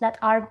bottles that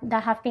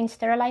have been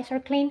sterilized or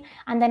clean,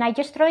 and then I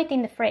just throw it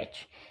in the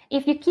fridge.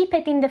 If you keep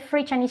it in the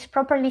fridge and it's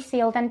properly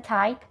sealed and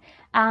tight,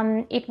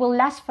 it will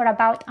last for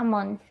about a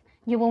month.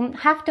 You will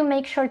have to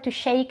make sure to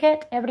shake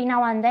it every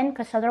now and then,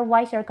 because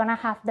otherwise you're gonna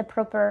have the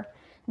proper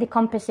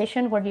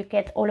decomposition where you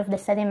get all of the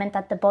sediment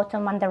at the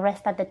bottom and the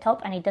rest at the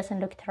top, and it doesn't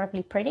look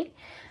terribly pretty.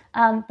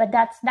 But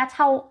that's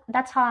how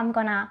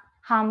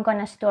I'm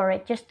gonna store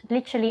it, just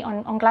literally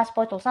on glass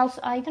bottles. Also,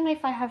 I don't know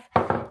if I have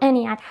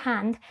any at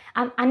hand.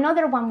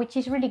 Another one which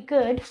is really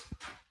good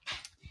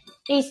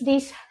is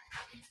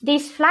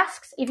these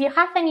flasks. If you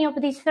have any of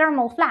these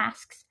thermal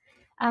flasks,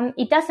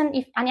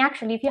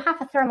 if you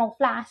have a thermal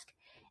flask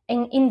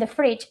in the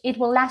fridge, it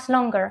will last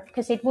longer,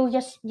 because it will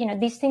just,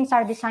 these things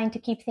are designed to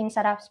keep things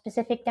at a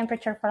specific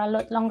temperature for a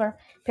lot longer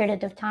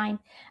period of time.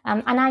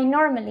 And I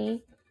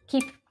normally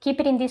keep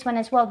it in this one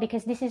as well,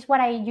 because this is what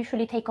I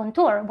usually take on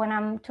tour when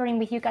I'm touring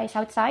with you guys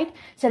outside.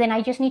 So then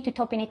I just need to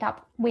topping it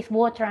up with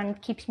water, and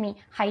it keeps me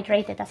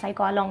hydrated as I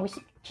go along, which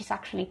is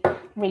actually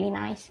really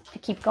nice to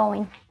keep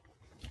going.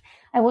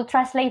 I will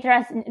translate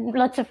as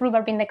lots of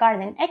rhubarb in the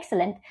garden.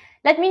 Excellent.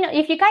 Let me know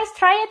if you guys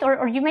try it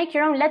or you make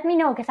your own. Let me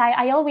know, because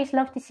I always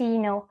love to see,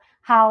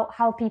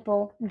 how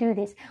people do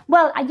this.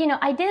 Well, I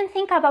didn't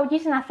think about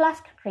using a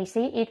flask,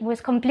 Chrissy. It was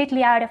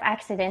completely out of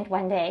accident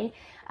one day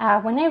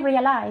when I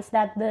realized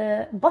that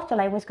the bottle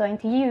I was going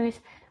to use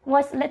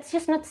was, let's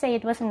just not say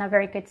it was in a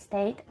very good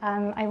state.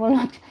 I will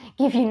not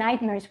give you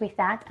nightmares with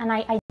that. And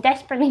I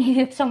desperately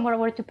needed somewhere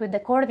where to put the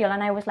cordial.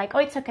 And I was like, oh,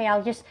 it's okay.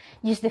 I'll just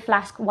use the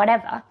flask,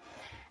 whatever.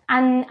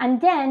 And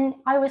then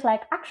I was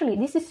like, actually,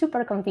 this is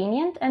super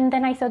convenient. And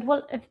then I thought,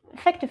 well,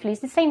 effectively,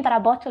 it's the same that a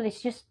bottle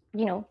is just,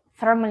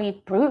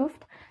 thermally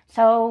proofed.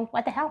 So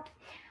what the hell?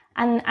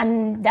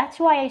 And that's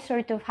why I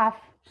sort of have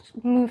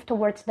moved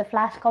towards the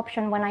flask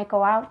option when I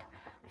go out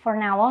for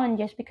now on,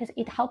 just because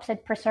it helps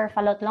it preserve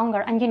a lot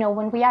longer. And,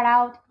 when we are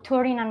out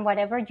touring and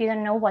whatever, you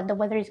don't know what the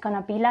weather is going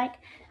to be like.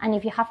 And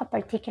if you have a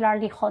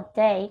particularly hot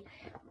day,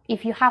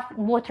 if you have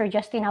water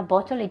just in a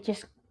bottle, it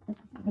just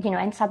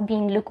ends up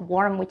being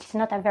lukewarm, which is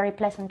not a very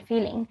pleasant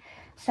feeling.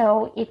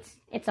 So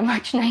it's a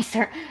much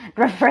nicer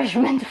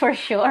refreshment for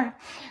sure.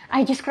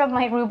 I just grabbed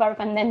my rhubarb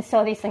and then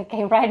saw this and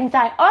came right in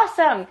time.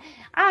 Awesome!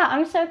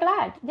 I'm so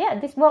glad. Yeah,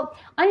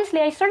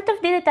 honestly, I sort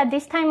of did it at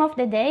this time of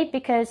the day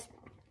because,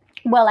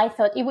 well, I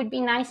thought it would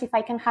be nice if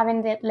I can have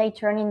it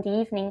later on in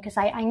the evening, because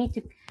I need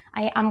to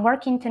I'm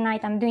working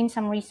tonight. I'm doing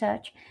some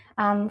research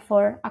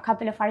for a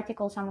couple of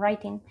articles I'm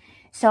writing.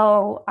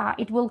 So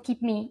it will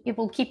keep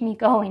me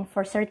going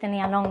for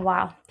certainly a long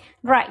while.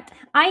 Right,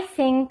 I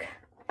think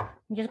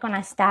I'm just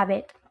gonna stab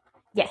it.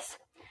 Yes,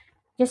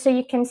 just so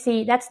you can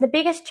see, that's the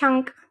biggest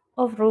chunk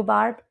of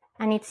rhubarb,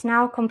 and it's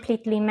now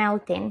completely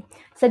melting.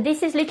 So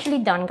this is literally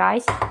done,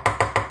 guys.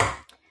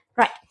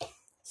 Right,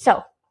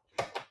 so,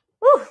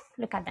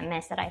 look at the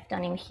mess that I've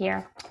done in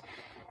here.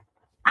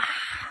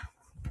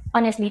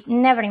 Honestly,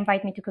 never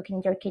invite me to cook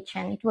in your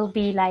kitchen. It will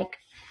be like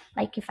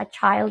if a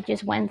child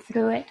just went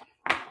through it.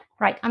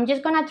 Right, I'm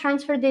just gonna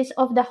transfer this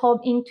off the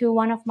hob into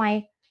one of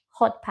my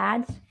hot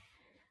pads.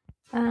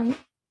 I'm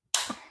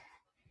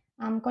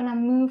gonna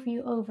move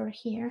you over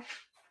here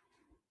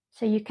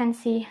so you can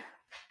see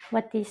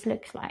what this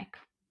looks like.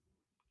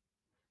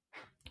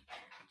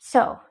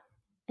 So,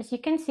 as you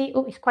can see,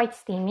 oh, it's quite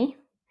steamy.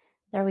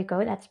 There we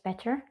go, that's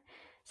better.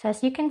 So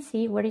as you can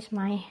see, where is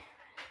my,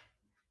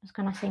 I was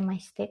gonna say my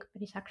stick,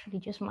 but it's actually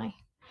just my,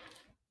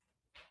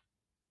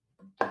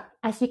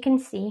 as you can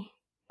see,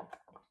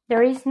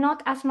 there is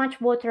not as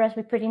much water as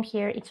we put in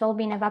here. It's all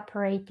been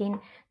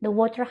evaporating. The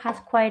water has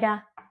quite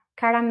a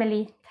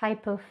caramelly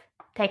type of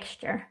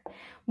texture.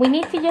 We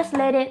need to just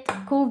let it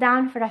cool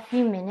down for a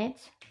few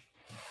minutes.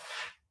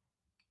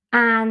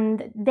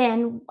 And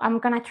then I'm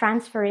gonna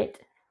transfer it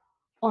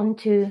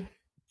onto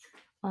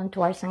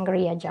our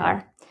sangria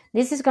jar.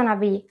 This is gonna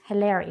be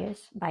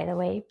hilarious, by the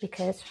way,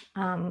 because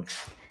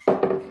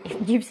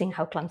you've seen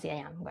how clumsy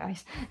I am,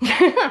 guys.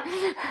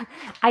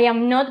 I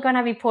am not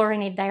gonna be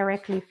pouring it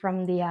directly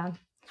from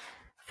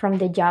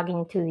the jug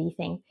into the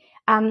thing.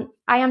 I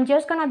am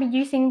just gonna be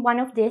using one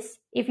of this.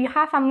 If you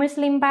have a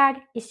muslin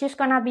bag, it's just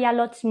gonna be a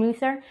lot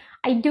smoother.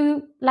 I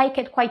do like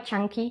it quite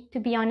chunky, to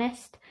be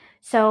honest,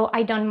 so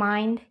I don't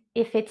mind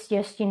if it's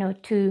just, you know,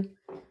 too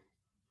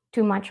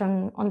much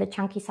on the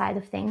chunky side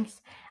of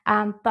things.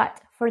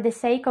 But for the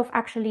sake of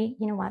actually,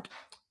 you know what,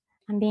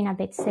 I'm being a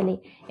bit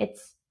silly.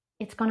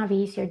 It's gonna be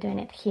easier doing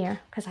it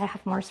here because I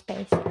have more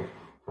space.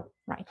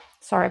 Right,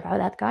 sorry about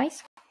that,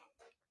 guys.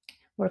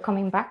 We're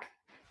coming back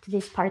to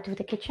this part of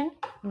the kitchen,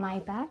 my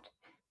bad.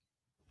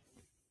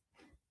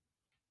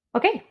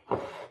 Okay,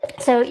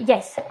 so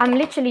yes, I'm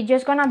literally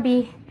just gonna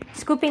be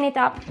scooping it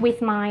up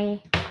with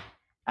my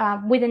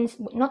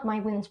not my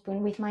wooden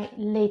spoon, with my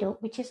ladle,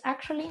 which is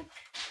actually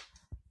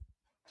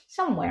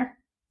somewhere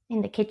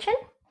in the kitchen.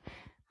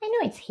 I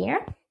know it's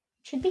here, it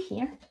should be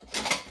here.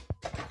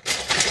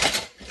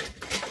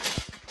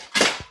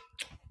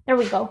 There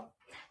we go.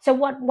 So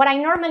what I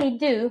normally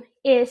do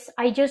is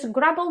I just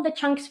grab all the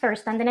chunks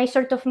first, and then I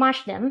sort of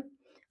mash them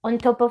on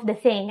top of the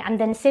thing and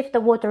then sift the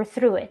water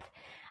through it.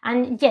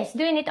 And yes,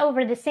 doing it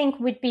over the sink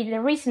would be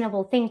the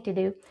reasonable thing to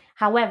do.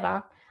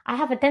 However, I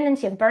have a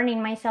tendency of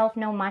burning myself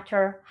no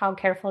matter how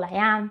careful I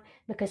am,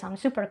 because I'm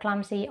super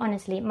clumsy.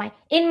 Honestly,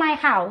 in my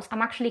house,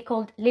 I'm actually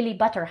called Lily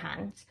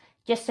Butterhands,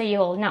 just so you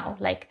all know.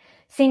 Like,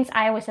 since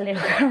I was a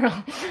little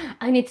girl,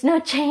 and it's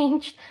not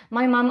changed.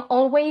 My mom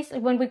always,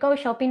 when we go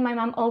shopping, my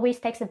mom always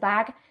takes a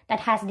bag that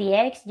has the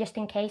eggs, just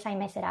in case I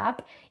mess it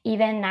up,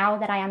 even now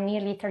that I am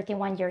nearly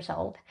 31 years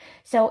old.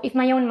 So if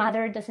my own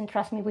mother doesn't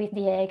trust me with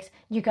the eggs,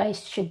 you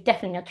guys should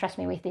definitely not trust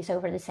me with this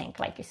over the sink.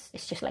 Like,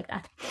 it's just like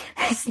that.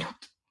 It's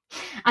not,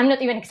 I'm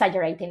not even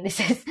exaggerating. This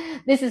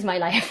is my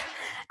life.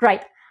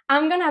 Right.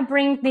 I'm gonna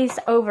bring this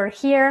over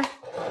here,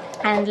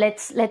 and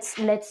let's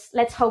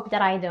hope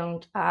that I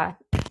don't, I'm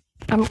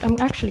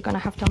actually gonna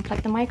have to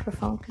unplug the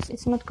microphone because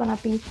it's not gonna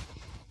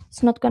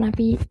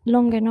be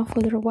long enough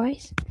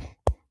otherwise.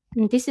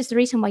 And this is the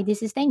reason why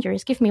this is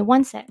dangerous. Give me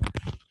one sec.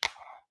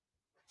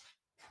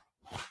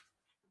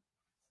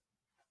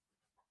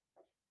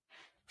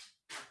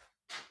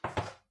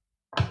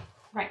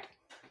 Right.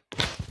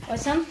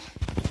 Awesome.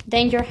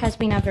 Danger has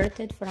been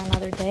averted for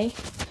another day.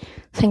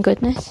 Thank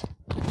goodness.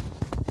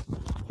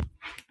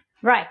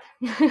 Right.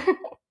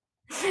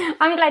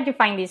 I'm glad you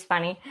find this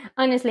funny.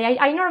 Honestly,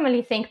 I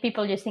normally think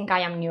people just think I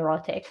am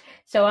neurotic.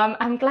 So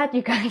I'm glad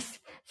you guys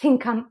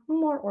think I'm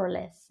more or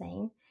less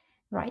sane.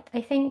 Right,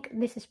 I think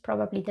this is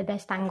probably the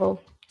best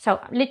angle. So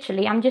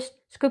literally, I'm just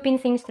scooping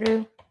things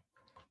through.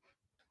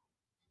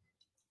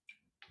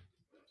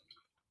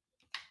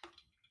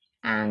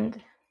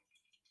 And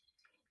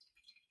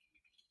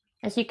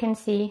as you can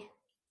see,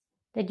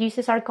 the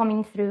juices are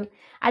coming through.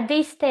 At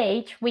this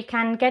stage, we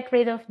can get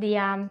rid of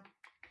the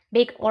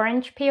big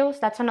orange peels.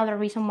 That's another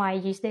reason why I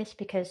use this,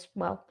 because,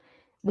 well,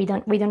 we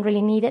don't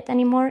really need it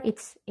anymore.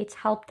 It's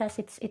helped us.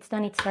 It's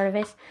done its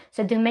service.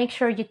 So do make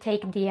sure you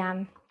take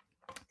the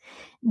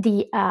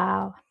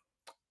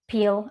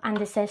peel and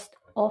the zest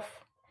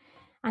off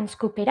and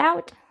scoop it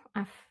out.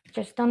 I've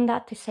just done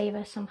that to save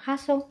us some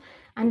hassle.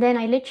 And then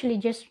I literally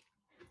just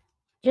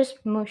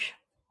mush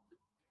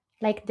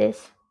like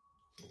this.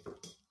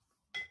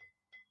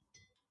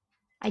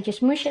 I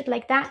just mush it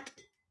like that.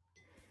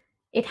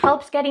 It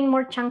helps getting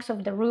more chunks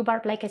of the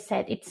rhubarb. Like I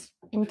said, it's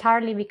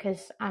entirely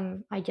because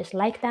I just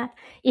like that.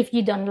 If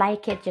you don't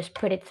like it, just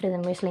put it through the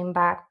muslin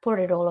bag, pour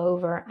it all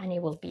over, and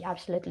it will be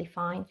absolutely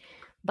fine.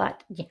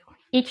 But, you know,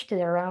 each to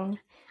their own.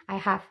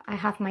 I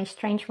have my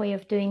strange way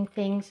of doing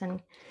things,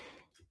 and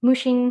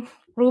mushing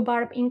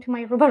rhubarb into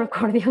my rhubarb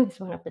cordial is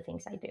one of the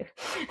things I do.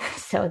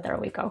 So there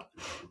we go.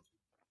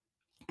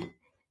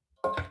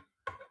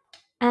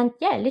 And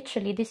yeah,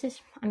 literally, this is,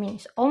 I mean,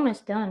 it's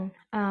almost done.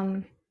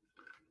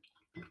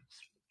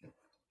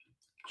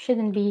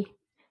 Shouldn't be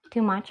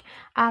too much.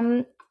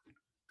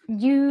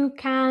 You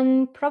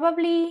can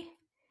probably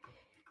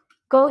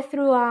go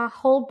through a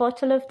whole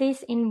bottle of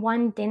this in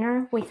one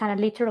dinner with a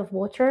liter of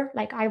water.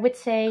 Like I would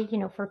say, you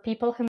know, for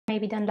people who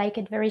maybe don't like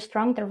it very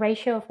strong, the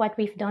ratio of what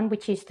we've done,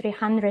 which is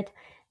 300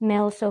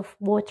 mils of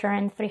water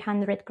and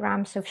 300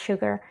 grams of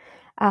sugar,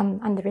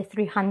 under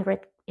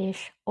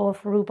 300-ish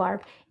of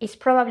rhubarb, is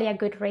probably a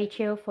good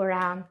ratio for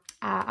a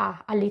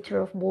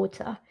liter of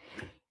water,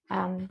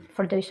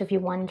 for those of you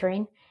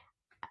wondering.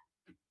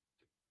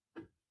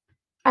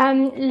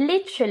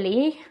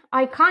 Literally,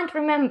 I can't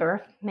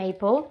remember,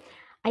 Maple.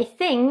 I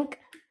think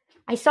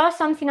I saw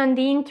something on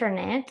the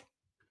internet,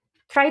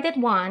 tried it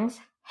once,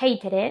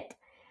 hated it,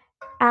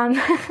 and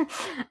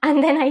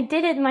then I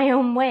did it my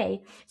own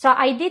way. So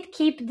I did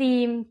keep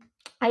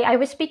I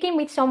was speaking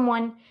with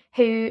someone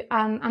who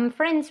I'm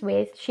friends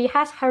with. She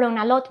has her own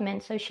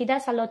allotment, so she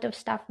does a lot of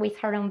stuff with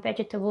her own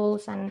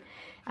vegetables and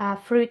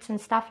fruits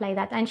and stuff like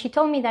that. And she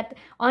told me that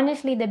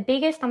honestly, the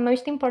biggest and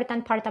most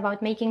important part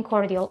about making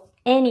cordial,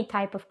 any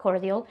type of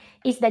cordial,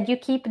 is that you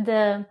keep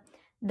the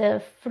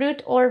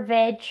fruit or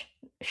veg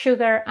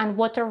sugar and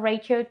water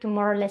ratio to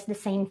more or less the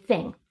same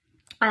thing.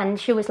 And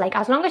she was like,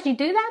 as long as you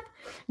do that,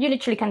 you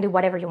literally can do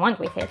whatever you want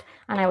with it.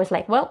 And I was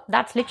like, well,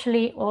 that's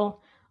literally all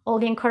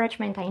the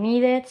encouragement I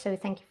needed. So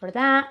thank you for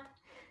that.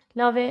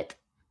 Love it.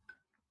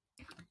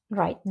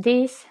 Right,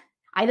 this,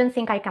 I don't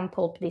think I can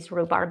pulp this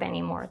rhubarb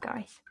anymore,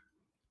 guys.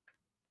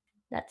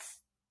 That's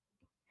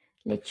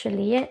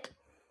literally it.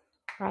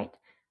 Right,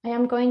 I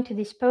am going to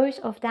dispose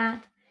of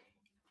that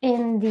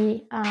in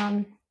the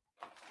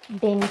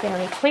bin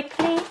very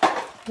quickly,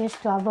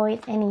 just to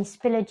avoid any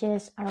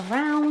spillages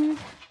around.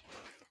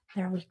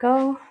 There we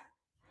go.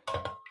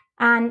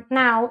 And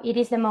now it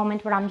is the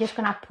moment where I'm just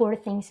gonna pour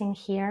things in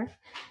here.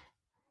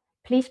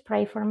 Please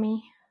pray for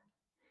me,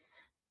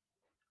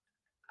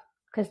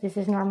 because this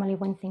is normally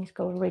when things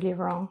go really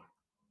wrong.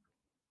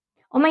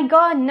 Oh my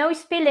God, no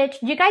spillage.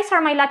 You guys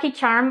are my lucky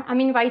charm. I'm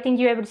inviting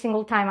you every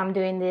single time I'm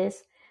doing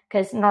this,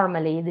 because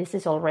normally this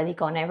is already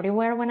gone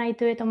everywhere when I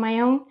do it on my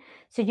own.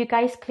 So you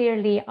guys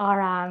clearly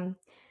are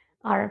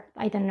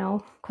I don't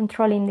know,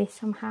 controlling this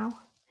somehow.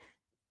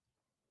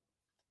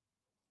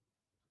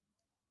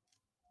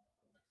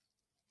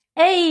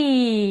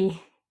 Hey,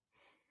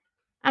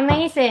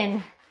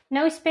 amazing.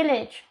 No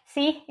spillage.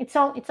 See, it's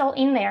all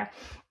in there.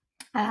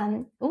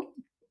 Oh,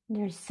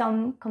 there's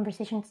some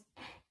conversations.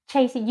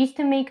 Chase, it used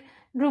to make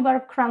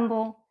rhubarb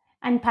crumble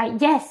and pie.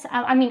 Yes,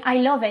 I mean, I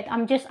love it.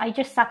 I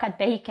just suck at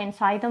bacon,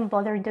 so I don't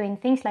bother doing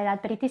things like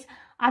that, but it is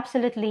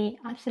absolutely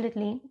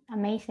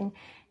amazing.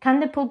 Can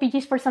the pulp be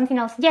used for something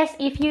else? Yes,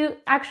 if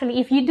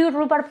you do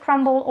rhubarb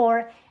crumble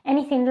or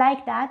anything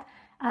like that,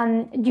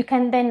 you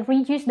can then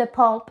reuse the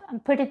pulp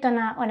and put it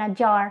on a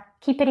jar,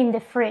 keep it in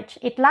the fridge.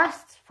 It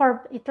lasts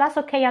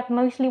okay at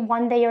mostly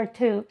 1 day or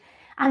two.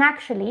 And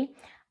actually,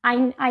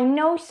 I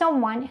know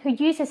someone who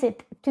uses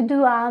it to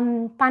do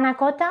panna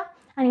cotta,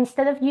 and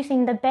instead of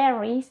using the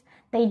berries,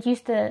 they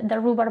use the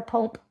rhubarb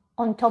pulp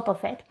on top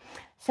of it.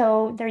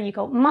 So there you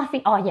go.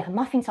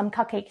 Muffins and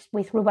cupcakes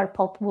with rhubarb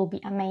pulp will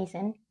be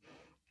amazing.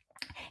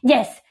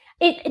 Yes,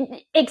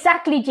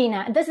 exactly,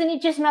 Gina. Doesn't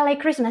it just smell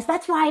like Christmas?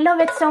 That's why I love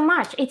it so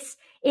much.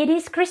 It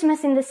is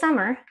Christmas in the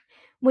summer,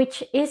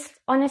 which is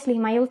honestly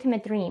my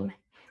ultimate dream,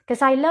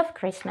 because I love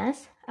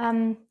Christmas.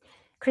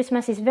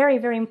 Christmas is very,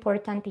 very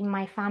important in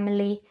my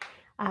family.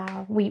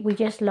 We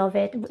just love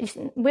it.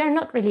 We're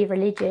not really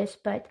religious,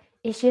 but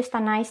it's just a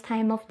nice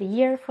time of the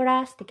year for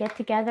us to get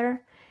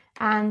together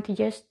and to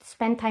just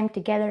spend time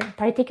together.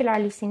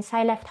 Particularly since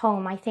I left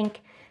home, I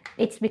think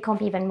it's become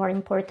even more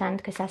important,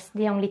 because that's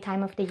the only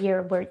time of the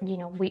year where, you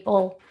know, we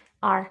all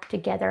are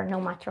together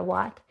no matter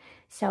what.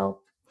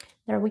 So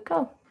there we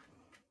go.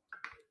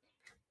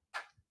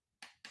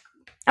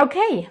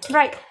 Okay,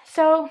 right.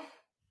 So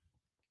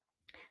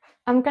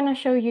I'm gonna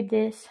show you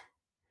this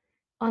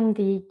on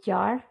the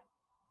jar.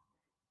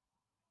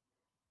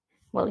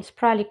 Well, it's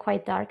probably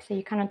quite dark, so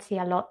you cannot see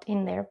a lot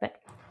in there, but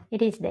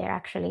it is there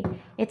actually.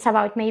 It's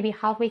about maybe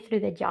halfway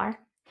through the jar.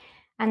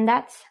 And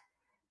that's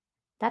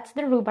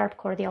the rhubarb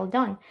cordial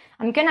done.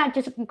 I'm gonna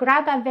just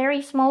grab a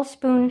very small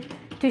spoon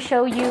to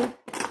show you.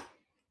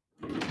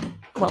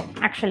 Well,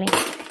 actually,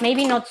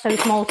 maybe not so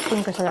small spoon,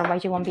 because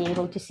otherwise you won't be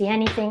able to see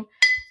anything.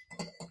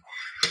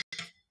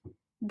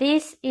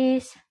 This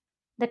is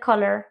the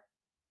color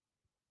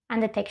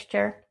and the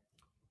texture.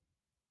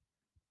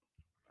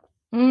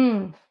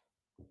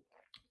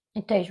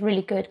 It tastes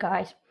really good,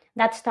 guys.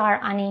 That star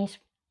anise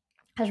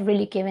has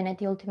really given it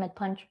the ultimate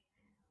punch.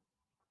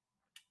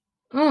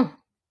 Oh,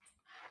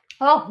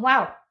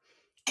 wow.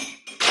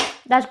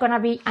 That's gonna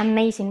be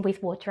amazing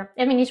with water.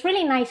 I mean, it's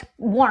really nice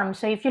warm,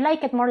 so if you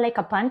like it more like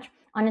a punch,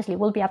 honestly, it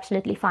will be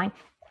absolutely fine.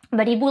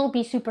 but it will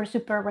be super,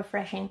 super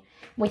refreshing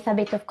with a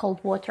bit of cold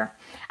water.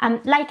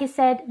 Like I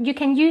said, you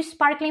can use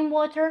sparkling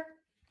water.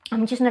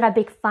 I'm just not a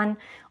big fan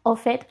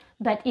of it,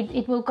 but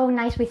it will go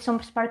nice with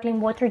some sparkling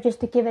water just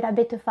to give it a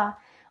bit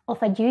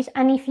of a juice.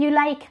 And if you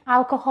like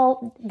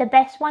alcohol, the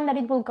best one that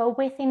it will go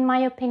with, in my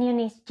opinion,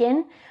 is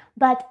gin.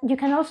 But you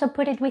can also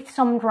put it with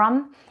some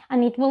rum,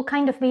 and it will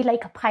kind of be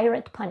like a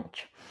pirate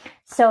punch.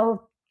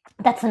 So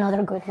that's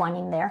another good one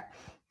in there.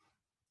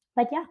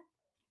 But yeah,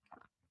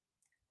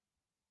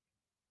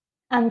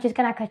 I'm just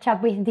gonna catch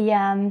up with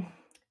the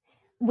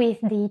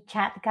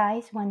chat,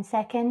 guys. 1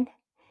 second.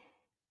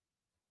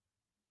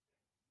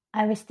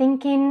 I was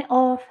thinking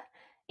of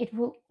it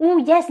will. Oh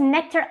yes,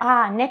 nectar.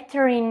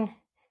 Nectarine.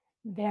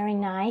 Very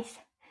nice.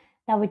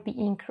 That would be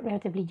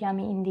incredibly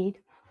yummy indeed.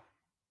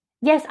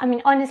 Yes, I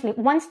mean, honestly,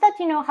 once that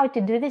you know how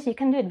to do this, you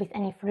can do it with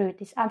any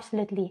fruit. It's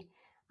absolutely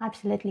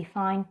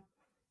fine.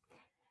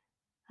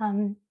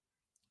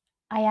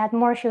 I add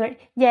more sugar.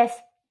 Yes,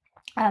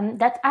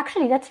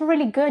 that's a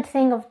really good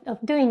thing of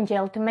doing,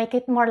 Jill, to make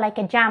it more like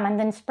a jam and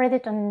then spread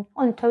it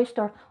on toast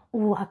or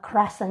a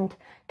croissant,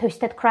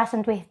 toasted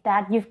croissant with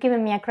that. You've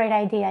given me a great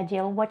idea,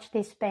 Jill. Watch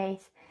this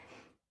space.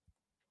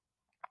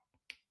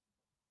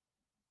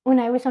 When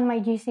I was on my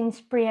juicing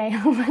spree,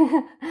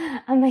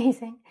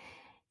 amazing.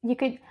 You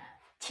could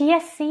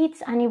chia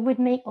seeds and it would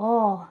make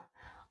oh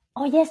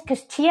yes,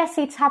 because chia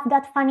seeds have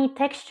that funny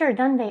texture,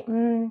 don't they?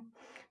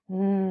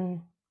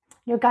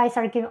 You guys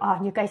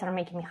are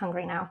making me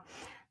hungry now.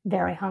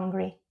 Very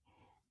hungry.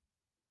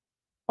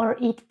 Or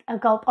eat a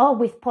gulp. Oh,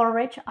 with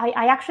porridge.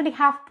 I actually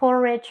have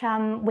porridge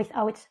with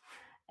oats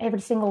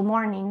every single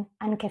morning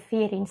and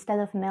kefir instead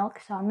of milk,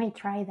 so I may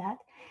try that.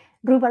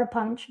 Rhubarb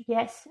punch,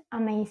 yes,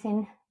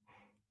 amazing.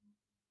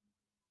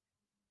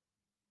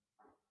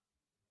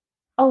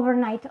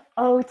 Overnight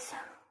oats.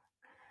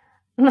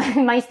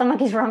 My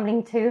stomach is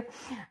rumbling too.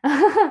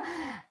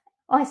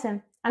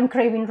 Awesome. I'm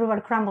craving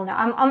rhubarb crumble now.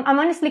 I'm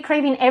honestly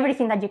craving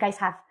everything that you guys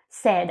have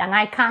said, and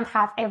I can't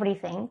have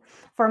everything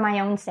for my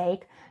own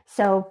sake.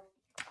 So,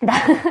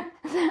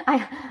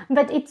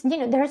 but it's,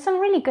 there are some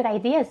really good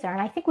ideas there,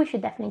 and I think we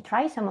should definitely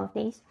try some of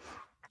these.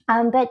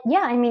 But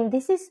yeah, I mean,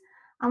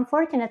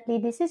 unfortunately,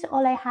 this is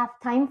all I have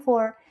time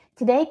for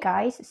today,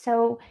 guys.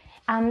 So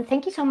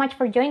thank you so much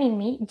for joining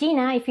me.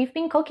 Gina, if you've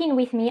been cooking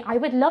with me, I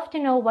would love to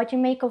know what you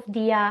make of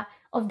the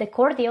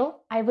cordial.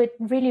 I would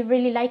really,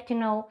 really like to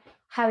know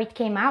how it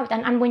came out.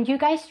 And when you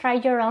guys try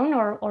your own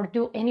or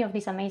do any of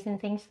these amazing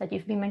things that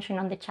you've been mentioning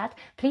on the chat,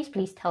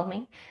 please tell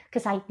me,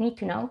 because I need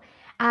to know.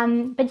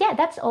 But yeah,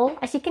 that's all.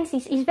 As you can see,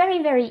 it's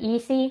very, very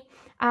easy.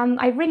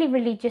 I really,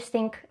 really just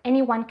think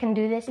anyone can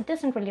do this. It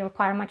doesn't really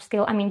require much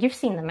skill. I mean, you've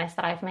seen the mess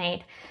that I've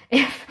made.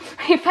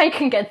 If I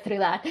can get through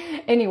that,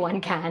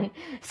 anyone can.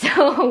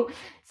 So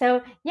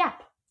yeah,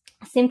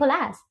 simple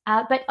as.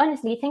 But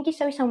honestly, thank you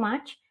so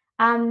much.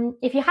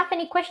 If you have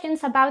any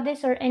questions about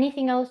this or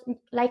anything else,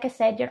 like I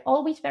said, you're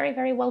always very,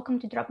 very welcome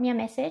to drop me a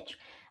message.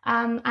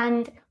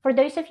 And for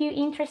those of you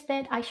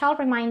interested, I shall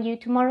remind you,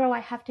 tomorrow I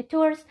have 2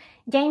 tours.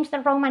 James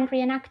the Roman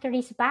reenactor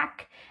is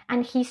back,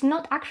 and he's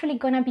not actually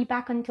gonna be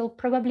back until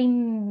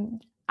probably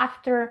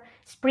after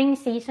spring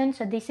season,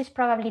 so this is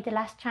probably the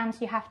last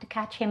chance you have to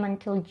catch him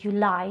until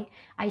July,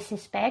 I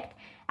suspect.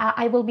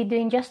 I will be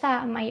doing just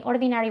my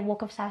ordinary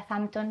walk of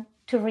Southampton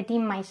to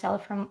redeem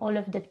myself from all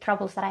of the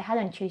troubles that I had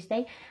on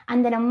Tuesday,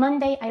 and then on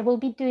Monday I will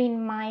be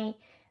doing my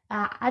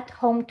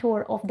at-home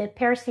tour of the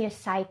Perseus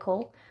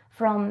cycle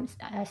from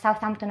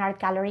Southampton Art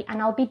Gallery,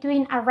 and I'll be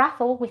doing a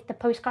raffle with the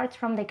postcards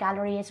from the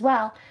gallery as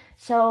well.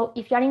 So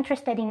if you're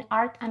interested in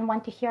art and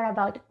want to hear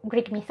about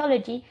Greek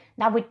mythology,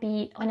 that would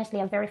be honestly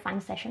a very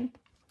fun session.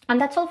 And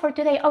that's all for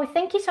today. Oh,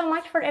 thank you so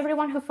much for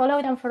everyone who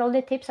followed and for all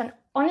the tips and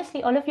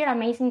honestly all of your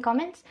amazing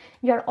comments.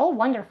 You're all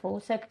wonderful.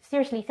 So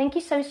seriously, thank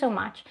you so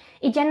much.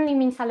 It genuinely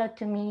means a lot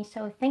to me.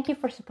 So thank you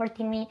for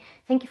supporting me.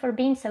 Thank you for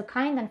being so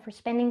kind and for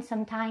spending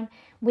some time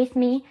with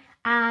me.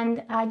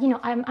 And,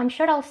 I'm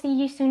sure I'll see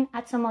you soon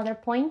at some other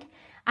point.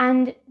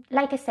 And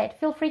like I said,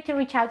 feel free to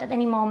reach out at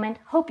any moment.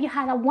 Hope you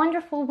had a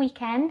wonderful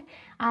weekend.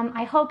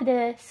 I hope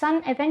the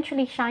sun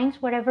eventually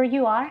shines wherever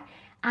you are.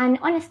 And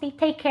honestly,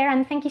 take care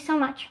and thank you so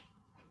much.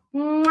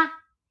 Mwah.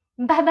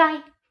 Bye-bye.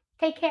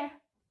 Take care.